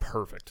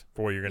perfect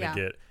for what you're going to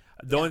Yeah. get.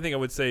 The only thing I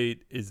would say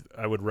is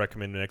I would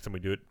recommend the next time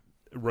we do it,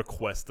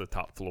 request the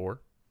top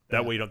floor.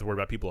 That Yeah. way you don't have to worry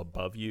about people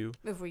above you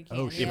If we can.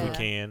 Oh, if shit. we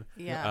can.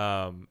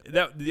 Yeah.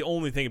 That the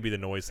only thing would be the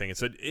noise thing. And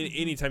so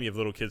anytime you have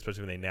little kids,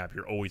 especially when they nap,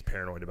 you're always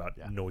paranoid about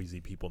noisy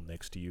people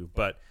next to you.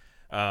 But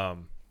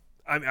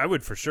I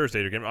would for sure stay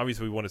there again.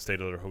 Obviously, we want to stay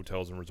to other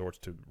hotels and resorts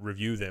to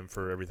review them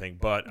for everything.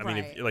 But I mean,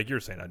 if, Right. like you're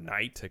saying, a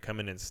night to come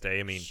in and stay.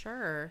 I mean,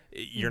 Sure.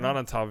 you're not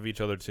on top of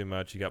each other too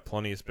much. You got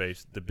plenty of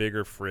space. The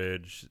bigger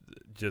fridge,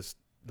 just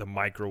the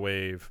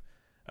microwave.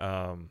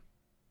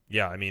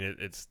 Yeah, I mean,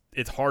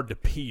 it's hard to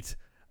beat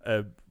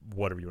a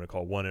whatever you want to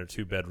call 1 or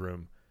 2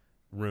 bedroom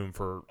room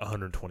for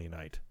 $120 a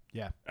night.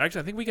 Yeah.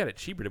 Actually, I think we got it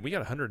cheaper. We got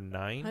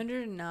 109.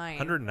 109.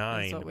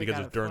 109 That's what we because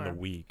got it's it during for. the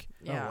week.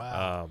 Yeah. Oh,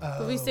 wow.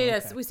 But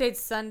we stayed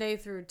Sunday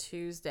through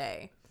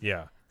Tuesday.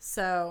 Yeah.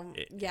 So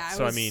yeah, it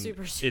So was I mean,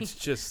 super cheap. it's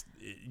just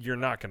you're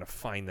not going to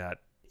find that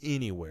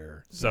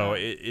anywhere. So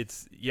Yeah.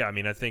 it's I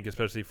mean, I think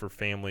especially for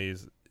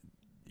families,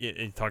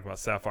 and talking about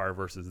Sapphire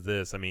versus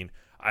this. I mean,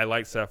 I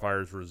like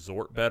Sapphire's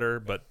resort better,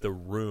 but the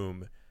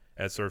room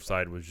at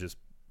Surfside was just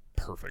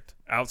perfect.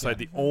 Outside,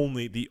 the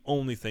only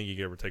thing you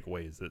could ever take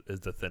away is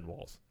the thin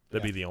walls.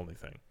 That'd be the only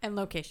thing. And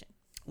location.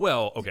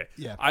 Well, okay.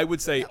 Yeah. I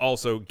would say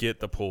also get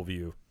the pool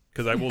view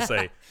because I will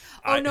say.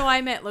 No,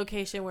 I meant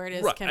location where it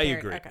is Right, compared. I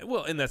agree. Okay.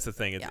 Well, and that's the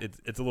thing. Yeah.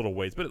 It's a little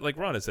ways, but like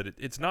Rhonda said,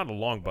 it's not a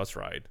long bus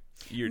ride.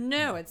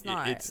 No, it's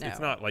not. It's No.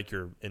 not like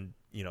you're in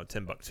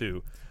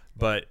Timbuktu,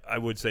 but I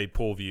would say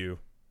pool view.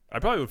 I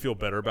probably would feel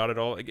better about it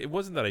all. It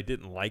wasn't that I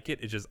didn't like it.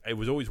 It's just it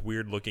was always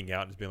weird looking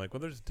out and just being like, well,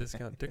 there's a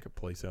discount ticket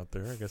place out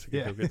there. I guess I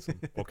could go get some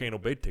Volcano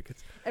Bay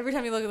tickets. Every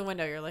time you look at the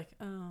window, you're like,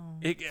 oh.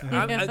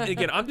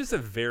 I'm just a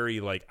very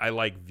I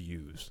like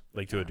views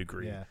to a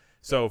degree. Yeah.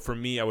 So for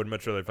me, I would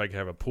much rather if I could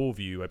have a pool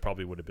view, I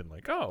probably would have been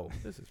like, oh,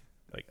 this is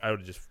I would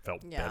have just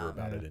felt better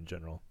about it in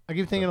general. I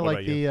keep thinking of What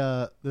like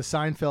about the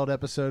Seinfeld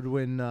episode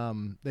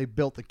when they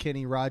built the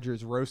Kenny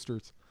Rogers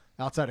roasters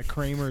outside of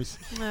Kramer's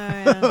Oh,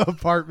 yeah.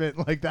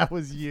 apartment. Like that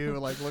was you,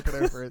 like looking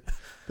over at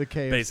the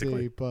KFC.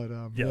 Basically. But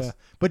Yes. yeah.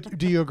 But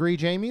do you agree,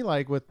 Jamie?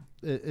 Like with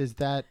is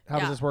that how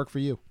does Yeah. this work for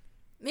you?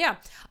 Yeah.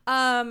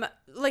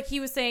 Like he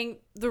was saying,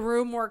 the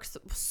room works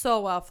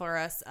so well for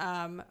us.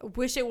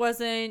 Wish it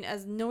wasn't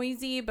as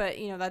noisy, but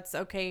that's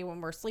okay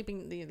when we're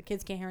sleeping. The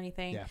kids can't hear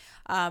anything.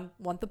 Yeah.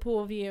 Want the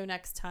pool view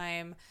next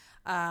time.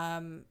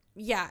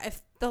 Yeah.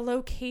 If the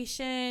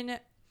location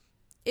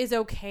is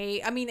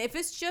okay. I mean, if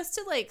it's just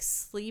to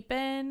sleep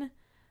in,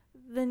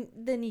 then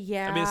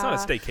yeah. I mean, it's not a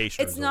staycation.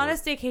 It's not a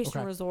resort. staycation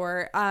Okay.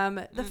 resort.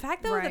 The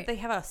fact though that right. they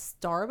have a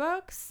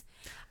Starbucks,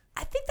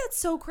 I think that's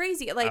so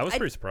crazy. Like I was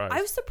pretty surprised.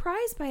 I was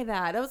surprised by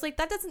that. I was like,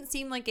 that doesn't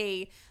seem like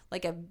a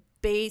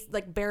base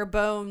bare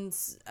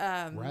bones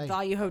Right.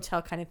 value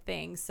hotel kind of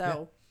thing.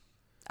 So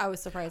I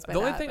was surprised by The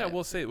that. only thing I but-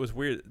 will say it was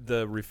weird.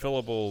 The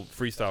refillable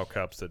freestyle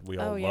cups that we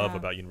all Oh, love yeah.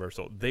 about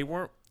Universal, they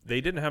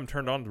didn't have them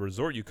turned on at the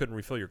resort. You couldn't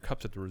refill your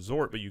cups at the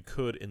resort, but you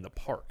could in the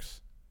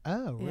parks.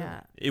 Oh, really?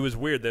 Yeah. It was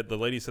weird that the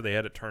lady said they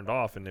had it turned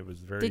off, and it was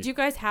very. Did you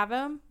guys have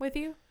them with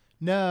you?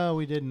 No,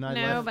 we didn't. I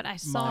No, left but I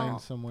saw- mine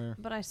somewhere.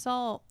 But I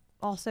saw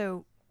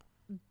also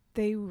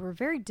they were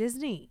very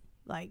Disney,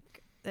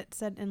 like it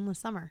said Endless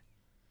Summer.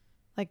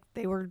 Like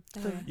they were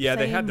the Yeah,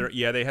 they had same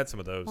they had some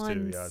of those too.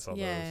 ones. Yeah, I saw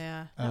Yeah, those.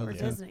 yeah. that were Okay.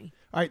 Disney.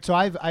 All right, so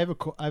I have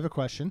a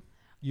question.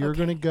 You're Okay.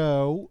 gonna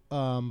go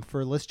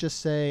for let's just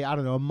say I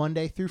don't know a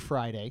Monday through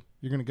Friday.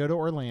 You're gonna go to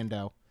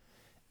Orlando,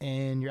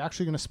 and you're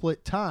actually gonna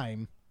split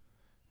time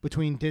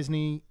between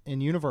Disney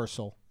and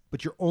Universal,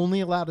 but you're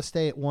only allowed to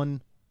stay at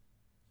one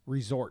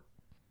resort.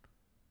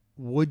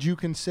 Would you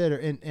consider?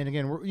 And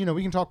again,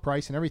 we can talk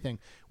price and everything.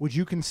 Would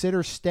you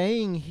consider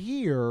staying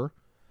here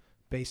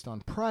based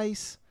on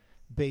price,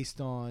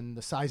 based on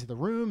the size of the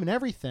room and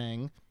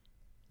everything,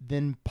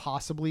 then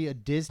possibly a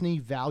Disney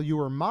value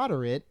or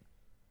moderate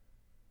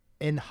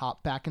and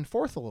hop back and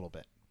forth a little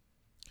bit.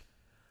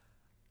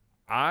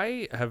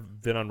 I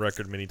have been on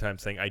record many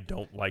times saying I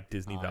don't like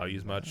Disney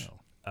values much.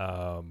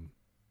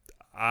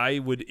 I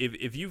would,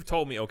 if you've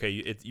told me, okay,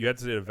 you have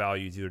to say the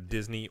values, either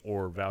Disney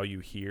or value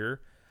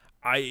here,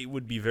 I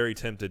would be very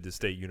tempted to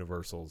stay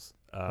Universal's.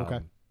 Okay.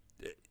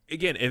 For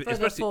Again, the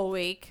especially full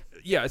week.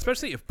 yeah,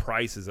 especially if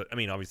price is, I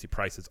mean, obviously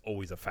price is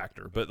always a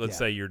factor, but let's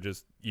say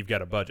you've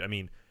got a budget. I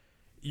mean,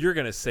 you're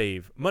going to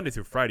save Monday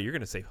through Friday, you're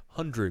going to save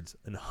hundreds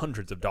and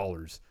hundreds of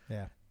dollars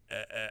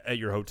at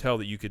your hotel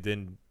that you could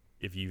then,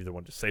 if you either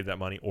want to save that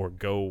money or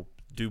go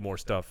do more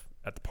stuff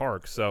at the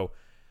park. So,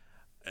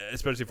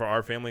 especially for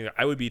our family,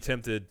 I would be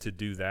tempted to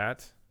do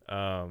that.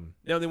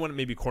 They want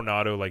maybe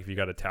Coronado, like if you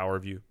got a tower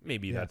view,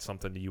 maybe that's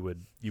something that you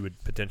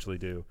would potentially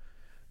do.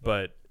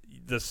 But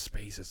the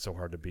space is so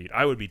hard to beat.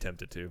 I would be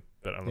tempted to,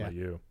 but I don't know about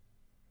you.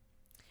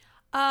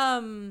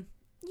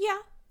 Yeah,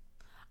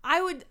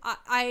 I would.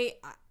 I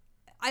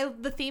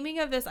the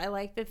theming of this, I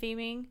like the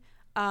theming.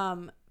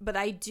 But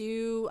I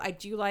do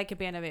like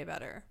Cabana Bay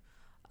better.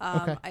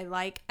 I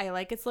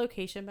like its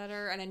location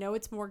better, and I know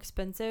it's more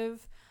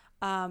expensive.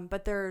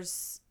 But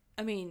there's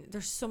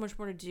so much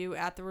more to do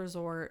at the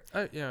resort.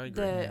 Yeah, I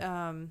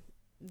agree.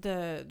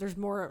 There's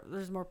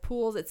more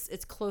pools.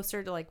 It's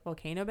closer to like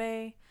Volcano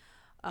Bay.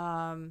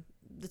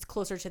 It's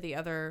closer to the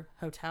other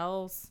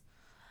hotels.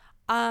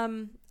 I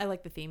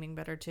like the theming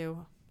better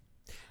too.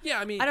 Yeah,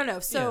 I mean, I don't know.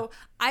 So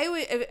I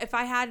would, if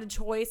I had a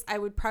choice, I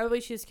would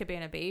probably choose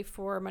Cabana Bay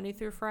for Monday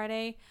through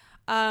Friday.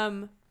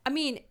 I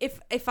mean,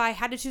 if I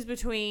had to choose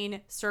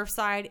between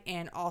Surfside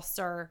and All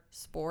Star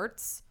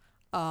Sports,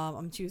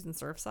 I'm choosing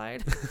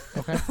Surfside.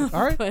 Okay.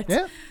 All right.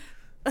 But,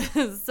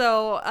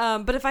 So,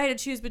 but if I had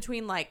to choose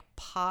between like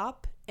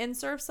Pop and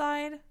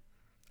Surfside,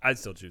 I'd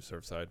still choose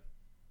Surfside.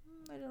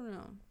 I don't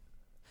know.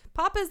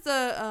 Pop is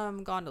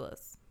the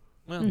gondolas.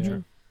 Well,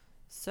 sure.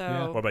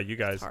 So what about you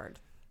guys? It's hard.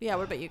 Yeah.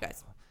 What about you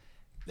guys?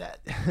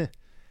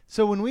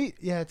 So when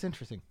it's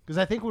interesting because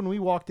I think when we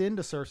walked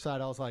into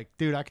Surfside, I was like,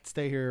 dude, I could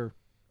stay here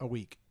a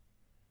week.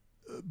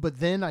 But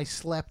then I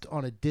slept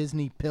on a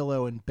Disney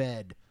pillow in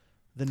bed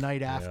the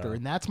night after,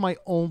 and that's my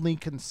only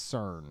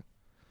concern.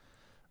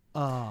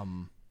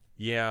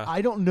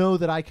 I don't know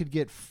that I could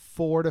get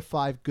 4 to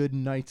 5 good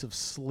nights of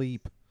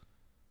sleep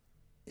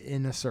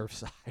in a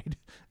Surfside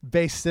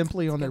based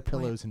simply on their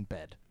pillows in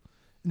bed.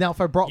 Now,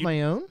 if I brought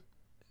my own,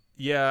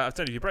 yeah, I've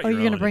said if you brought Are your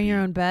you own, going to bring your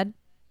own bed?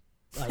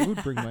 I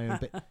would bring my own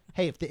bed.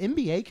 Hey, if the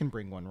NBA can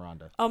bring one,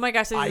 Rhonda. Oh my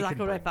gosh, that's I exactly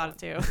can what I bring thought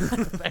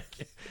too. Thank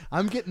you.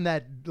 I'm getting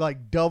that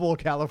like double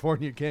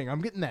California King.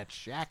 I'm getting that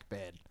shack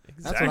bed.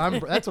 Exactly.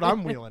 That's what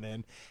I'm wheeling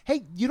in.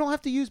 Hey, you don't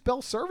have to use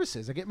Bell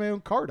Services. I get my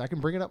own card. I can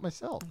bring it up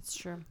myself. That's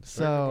true.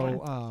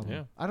 So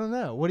I don't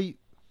know. What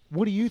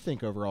do you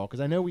think overall? Because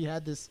I know we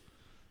had this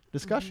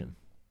discussion.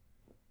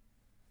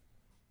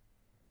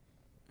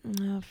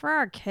 For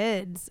our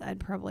kids, I'd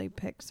probably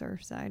pick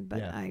Surfside, but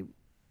Yeah.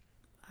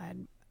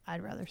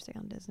 I'd rather stay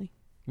on Disney.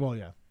 Well,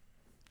 yeah,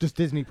 just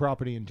Disney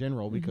property in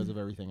general because of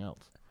everything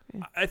else.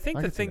 I think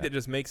I the can see thing that. that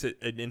just makes it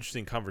an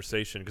interesting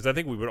conversation, because I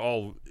think we would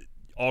all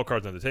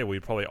cards on the table, we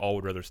probably all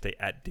would rather stay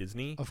at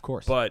Disney. Of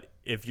course. But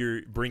if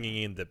you're bringing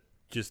in the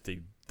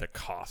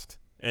cost,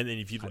 and then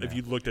if you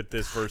looked at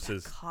this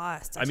versus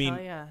Cost. I mean,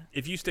 tell ya.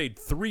 if you stayed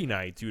 3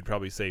 nights, you would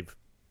probably save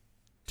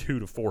 $200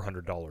 to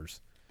 $400.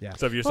 Yeah.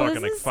 So if you're Well,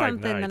 talking this like is 5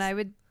 something nights, that I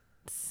would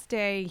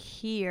stay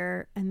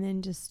here and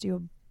then just do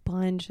a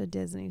bunch of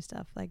Disney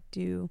stuff, like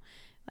do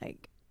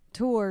like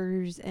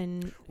tours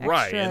and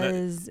Right, and that-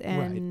 extras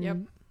and Yep.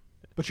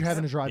 But you're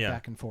having to drive Yeah.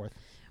 back and forth.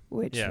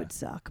 which Yeah. would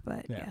suck,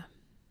 but Yeah. yeah.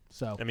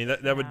 So I mean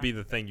that would be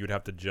the thing you would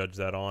have to judge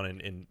that on,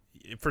 and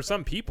for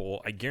some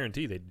people, I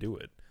guarantee they'd do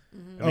it. I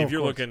mean, if of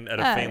you're course. looking at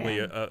a Oh, family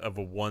yeah. of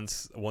a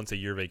once a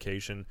year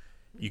vacation,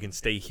 you can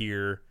stay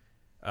here.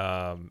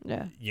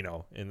 Yeah. You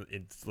know, and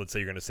let's say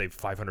you're going to save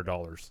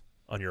 $500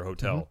 on your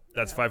hotel.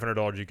 That's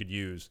 $500 you could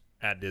use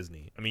at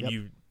Disney. I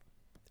mean,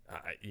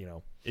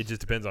 Yep. it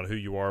just depends on who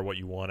you are, what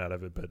you want out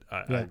of it. But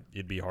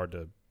it'd be hard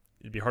to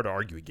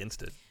argue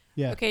against it.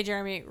 yeah. Okay,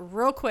 Jeremy,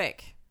 real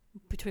quick,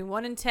 between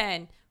 1 and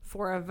 10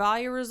 for a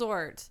value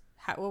resort,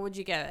 what would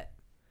you give it?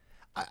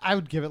 I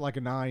would give it like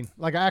a 9.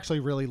 Like I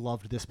actually really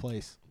loved this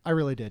place. I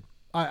really did.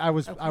 I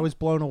was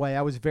blown away.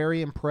 I was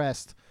very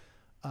impressed.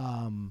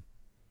 I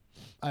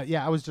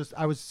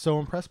was so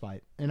impressed by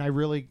it, and I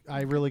really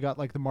got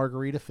like the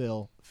margarita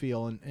feel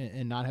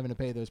and not having to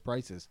pay those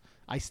prices.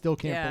 I still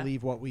can't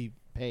believe what we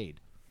paid.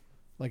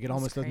 Like it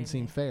almost doesn't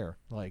seem fair.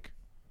 Like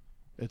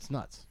it's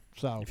nuts.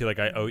 So I feel like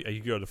I owe.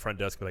 You go to the front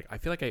desk and be like, I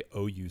feel like I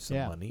owe you some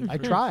money. I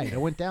tried. I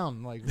went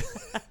down like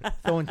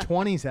throwing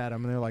 20s at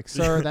them, and they're like,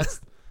 "Sir,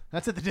 that's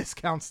at the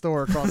discount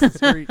store across the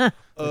street."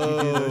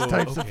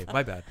 Okay,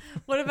 my bad.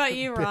 What about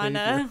you,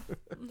 Rhonda?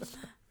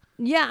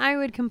 Yeah, I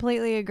would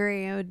completely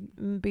agree. It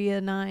would be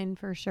a 9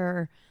 for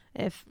sure.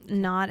 If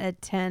not a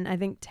 10, I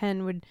think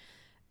 10 would,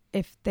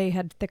 if they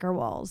had thicker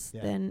walls,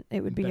 Yeah, then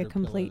it would and be a better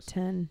complete pillows.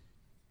 10.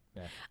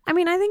 I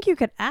mean, I think you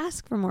could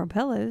ask for more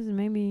pillows and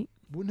maybe.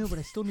 Well, no, but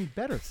I still need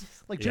better.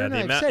 Like Yeah, Jared and I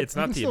the have amount- said, it's you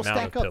not can the still amount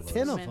stack of up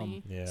 10 of pillows.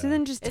 them. Yeah. So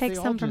then just If take they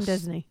all some from just-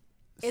 Disney.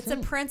 It's a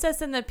Same.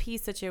 princess in the pea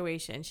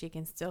situation. She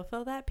can still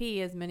fill that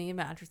pea as many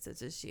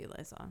mattresses as she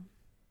lays on.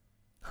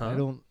 Huh? I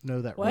don't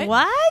know that. What? rule.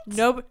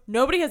 What?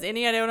 Nobody has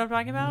any idea what I'm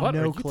talking about. What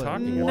No are you clue.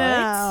 talking What?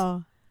 about?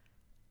 No.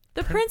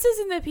 The princess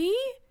in the pea?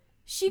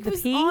 She The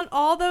was pea? on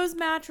all those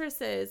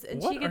mattresses,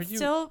 and What she are could you-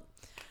 still.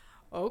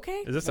 Okay.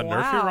 Is this a wow.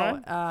 nursery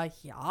rhyme?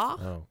 Yeah.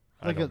 Oh,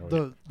 I Like don't know.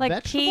 the Like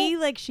vegetable? pee,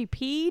 like she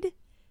peed.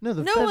 No,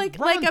 the No, like a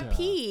Rhonda.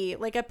 pea,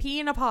 like a pea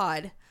in a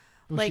pod.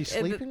 Was like she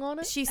sleeping on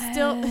it? She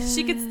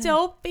could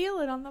still feel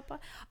it on the pod.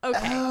 Okay.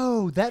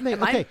 Oh, that made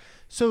Am I- okay.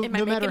 So am I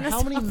no matter making this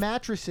how many up?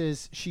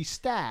 mattresses she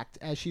stacked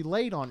as she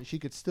laid on it, she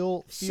could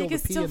still She feel the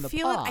could pee still in the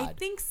feel pod. it. I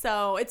think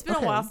so. It's been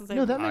Okay. a while since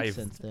No, I. that makes I've-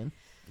 sense then.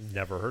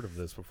 Never heard of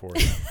this before.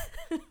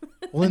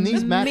 Well, in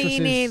these Me mattresses,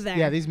 neither.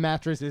 yeah, these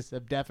mattresses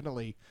have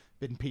definitely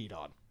been peed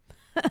on.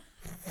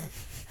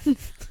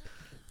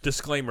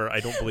 Disclaimer: I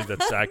don't believe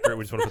that's accurate.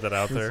 We just want to put that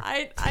out there.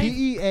 I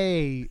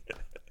PEA.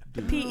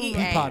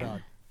 PEA. Pod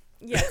on.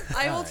 Yes,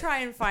 I will Alright. try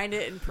and find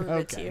it and prove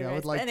it to Okay, you. I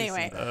would guys. like But to see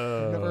anyway, that.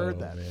 I've never heard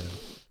that. Man.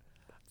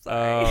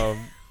 sorry.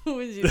 what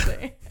would you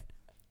say?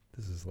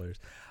 This is hilarious.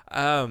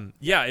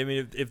 Yeah, I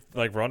mean, if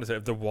like Rhonda said,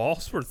 if the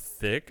walls were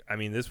thick, I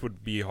mean, this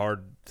would be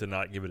hard to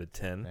not give it a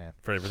 10 Yeah.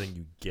 for everything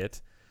you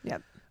get.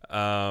 Yep.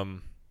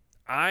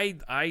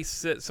 I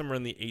sit somewhere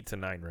in the 8 to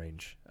 9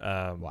 range.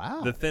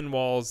 Wow. The thin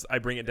walls, I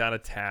bring it down a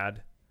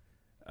tad.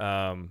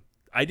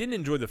 I didn't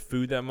enjoy the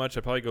food that much.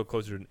 I'd probably go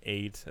closer to an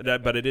 8,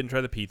 but I didn't try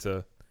the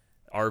pizza.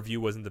 Our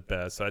view wasn't the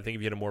best, so I think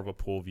if you had a more of a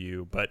pool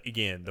view. But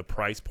again, the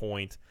price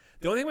point.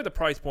 The only thing with the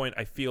price point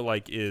I feel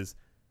like is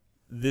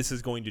this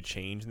is going to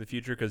change in the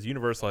future because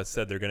Universal has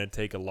said they're going to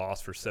take a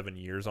loss for 7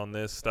 years on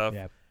this stuff.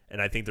 Yeah.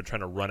 And I think they're trying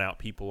to run out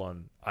people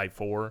on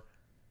I-4.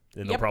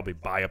 And they'll Yep. probably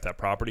buy up that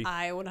property.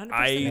 I 100%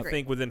 I agree.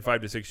 think within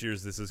 5 to 6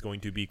 years, this is going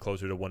to be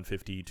closer to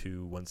 $150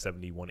 to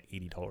 $170,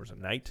 $180 a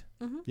night.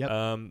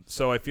 Yep.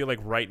 So I feel like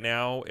right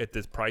now at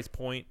this price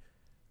point,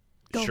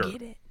 Go sure,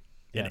 get it.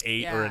 an Yeah.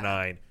 8 or a Yeah.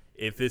 9.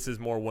 If this is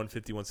more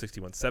 150,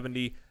 160,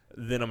 170,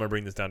 then I'm gonna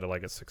bring this down to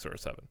like a 6 or a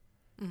 7,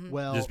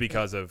 Well, just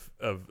because of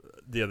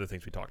the other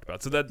things we talked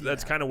about. So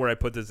that's kind of where I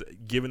put this.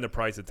 Given the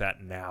price it's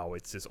at now,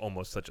 it's just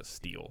almost such a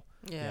steal.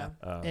 Yeah.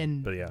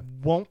 and but yeah,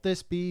 won't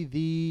this be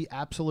the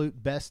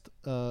absolute best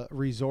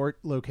resort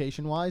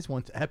location wise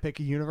once Epic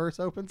Universe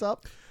opens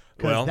up?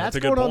 Because Well, that's that's a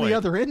good going on the point.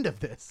 other end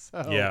of this.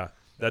 So. yeah.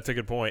 That's a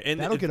good point. And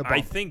That'll get a I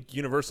bump. think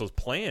Universal's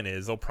plan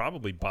is they'll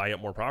probably buy up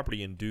more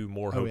property and do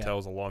more Oh, yeah.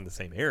 hotels along the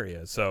same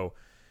area. So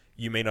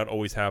you may not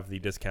always have the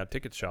discount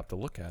ticket shop to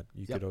look at.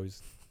 You Yep. could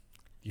always,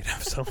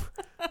 have some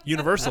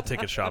Universal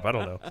ticket shop. I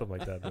don't know, something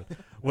like that.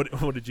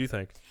 But what did you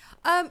think?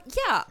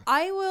 Yeah,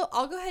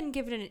 I'll go ahead and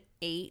give it an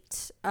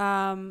 8.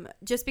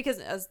 Just because,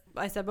 as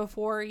I said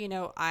before,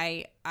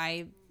 I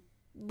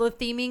the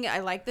theming, I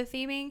like the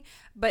theming,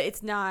 but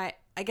it's not.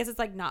 I guess it's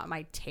like not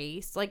my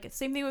taste. Like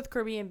same thing with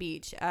Caribbean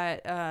Beach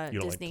at You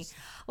don't like Disney. this.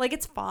 Like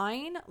it's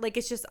fine. Like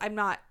it's just I'm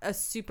not a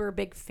super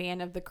big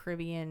fan of the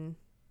Caribbean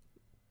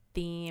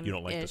theme. You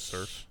don't like the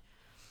surf?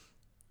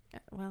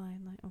 Well, I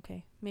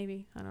like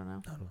maybe I don't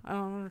know. I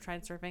don't want to try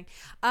surfing.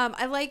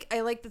 I like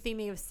the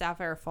theming of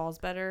Sapphire Falls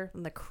better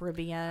than the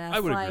Caribbean. I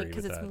would agree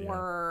because with it's that, yeah.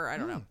 more I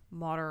don't know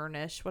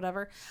modernish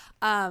whatever.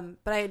 But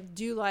I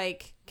do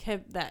like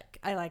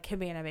I like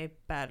Cabana Bay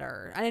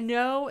better. I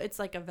know it's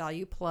like a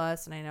value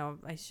plus, and I know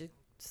I should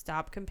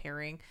stop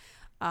comparing.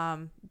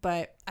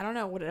 But I don't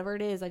know, whatever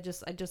it is, I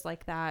just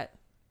like that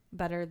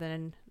better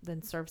than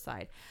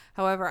Surfside.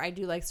 However, I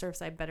do like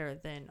Surfside better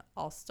than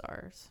All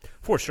Stars.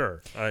 For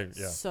sure.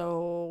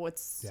 So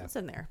it's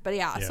in there. But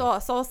yeah, Yeah.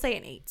 so I'll say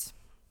an 8.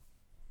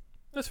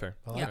 That's fair.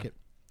 I like Yeah. it.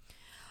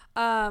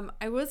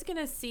 I was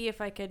gonna see if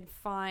I could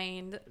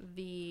find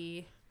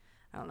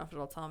I don't know if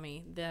it'll tell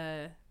me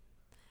the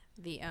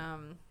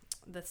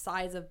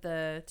size of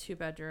the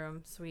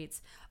 2-bedroom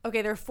suites.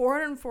 Okay, they're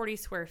 440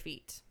 square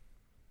feet.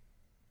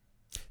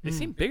 They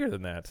seem bigger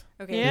than that.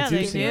 Okay, Yeah, do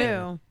they seem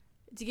do.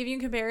 to give you a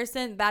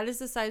comparison, that is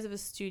the size of a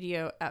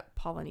studio at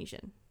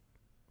Polynesian.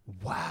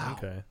 Wow.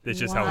 Okay. It's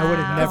just how I would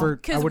have Wow. never. I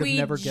Because would have we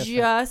never guessed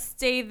just that.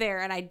 stayed there,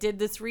 and I did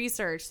this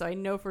research, so I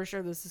know for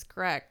sure this is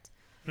correct.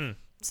 Hmm.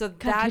 So God,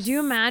 that's could you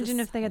imagine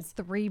the if they had size.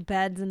 3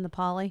 beds in the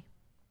poly?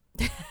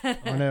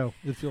 I know.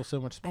 It feels so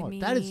much smaller.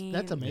 that's mean-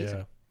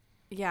 amazing.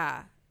 Yeah.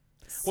 Yeah.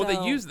 Well,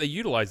 So- they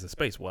utilize the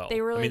space well.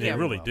 They really I mean, they do.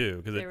 really Well. do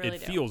because They really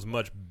it do. feels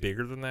much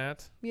bigger than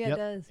that. Yeah, Yep. it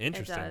does.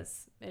 Interesting.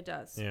 It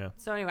does. Yeah.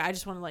 So anyway, I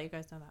just want to let you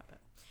guys know that.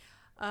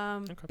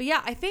 But, Okay. but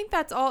yeah, I think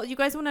that's all. You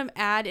guys want to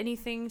add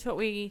anything to what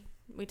we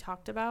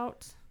talked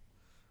about?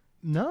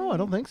 No, I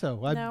don't think so.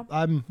 No?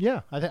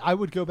 I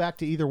would go back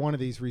to either one of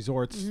these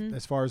resorts Mhm.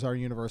 as far as our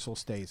Universal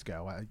stays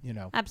go.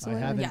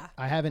 Absolutely.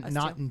 I haven't us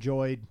not too.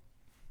 enjoyed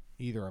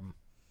either of them.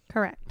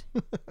 Correct.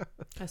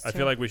 I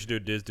feel like we should do a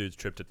Diz Dudes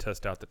trip to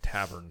test out the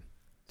tavern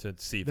to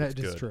see if That it's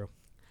is good. true.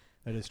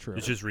 That is true.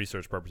 It's just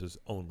research purposes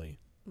only.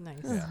 nice.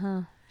 Yeah.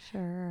 Uh-huh.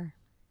 Sure.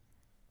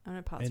 I'm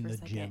gonna pause in for a the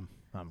second. gym.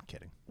 I'm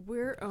kidding.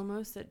 We're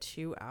almost at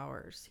 2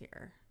 hours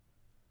here.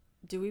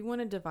 Do we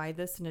want to divide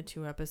this into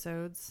 2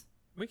 episodes?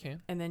 We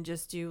can. And then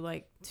just do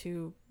like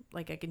 2,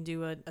 like I can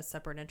do a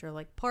separate intro,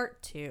 like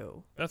part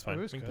 2. That's fine. Oh,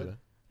 We it's can do good. that.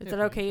 Is Yeah,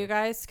 that okay, you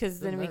guys? Because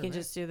then Doesn't we matter, can man.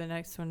 just do the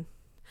next one.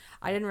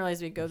 I didn't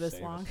realize we'd go this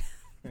Save long.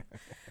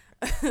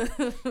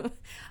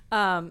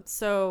 us.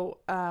 So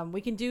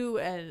we can do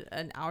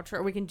an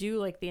outro. We can do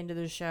like the end of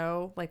the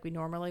show like we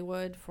normally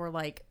would for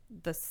like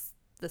the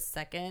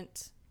second.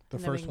 The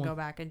and then we first can one. go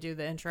back and do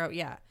the intro.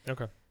 Yeah.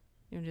 Okay.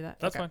 You want to do that?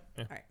 That's Okay. fine.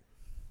 Yeah.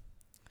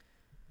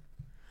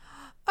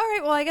 All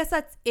right. Well, I guess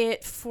that's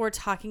it for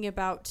talking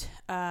about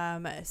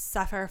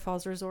Sapphire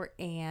Falls Resort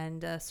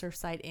and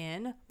Surfside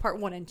Inn, part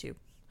 1 and 2.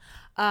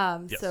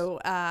 Yes. So,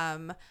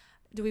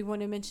 do we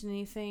want to mention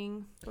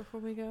anything before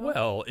we go?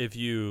 Well, if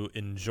you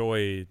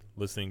enjoy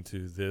listening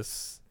to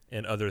this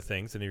and other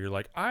things, and if you're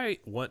like, I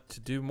want to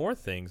do more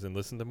things and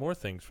listen to more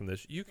things from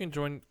this, you can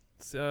join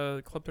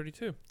Club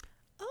 32.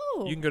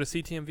 oh, You can go to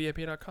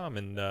ctmvip.com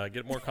and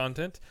get more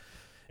content,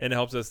 and it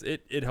helps us.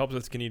 It helps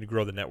us continue to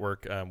grow the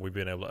network. We've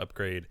been able to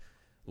upgrade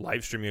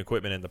live streaming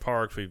equipment in the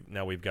parks.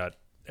 We've got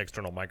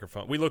external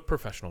microphone. We look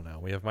professional now.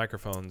 We have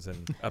microphones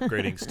and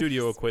upgrading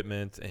studio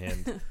equipment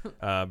and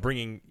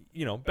bringing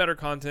better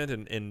content.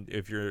 And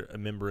if you're a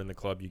member in the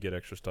club, you get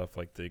extra stuff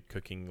like the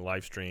cooking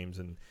live streams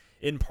and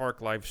in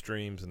park live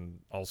streams and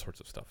all sorts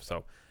of stuff.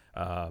 So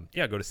go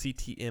to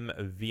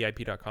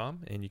ctmvip.com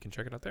and you can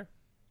check it out there.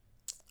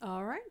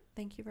 all right.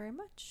 Thank you very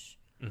much.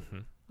 Mm-hmm.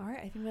 All right.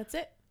 I think that's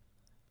it.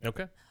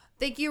 Okay.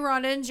 Thank you,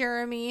 Rhonda and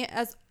Jeremy,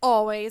 as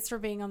always, for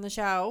being on the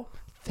show.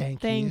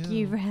 Thank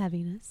you for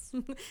having us.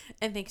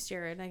 And thanks,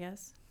 Jared, I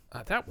guess.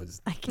 That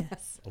was I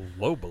guess. a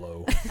low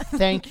blow.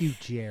 Thank you,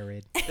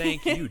 Jared.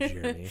 Thank you,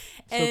 Jeremy.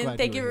 And glad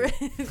thank you you, were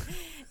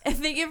and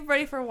thank you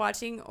everybody for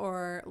watching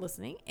or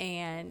listening.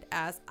 And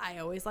as I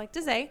always like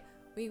to say,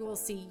 we will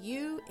see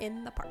you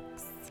in the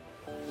parks.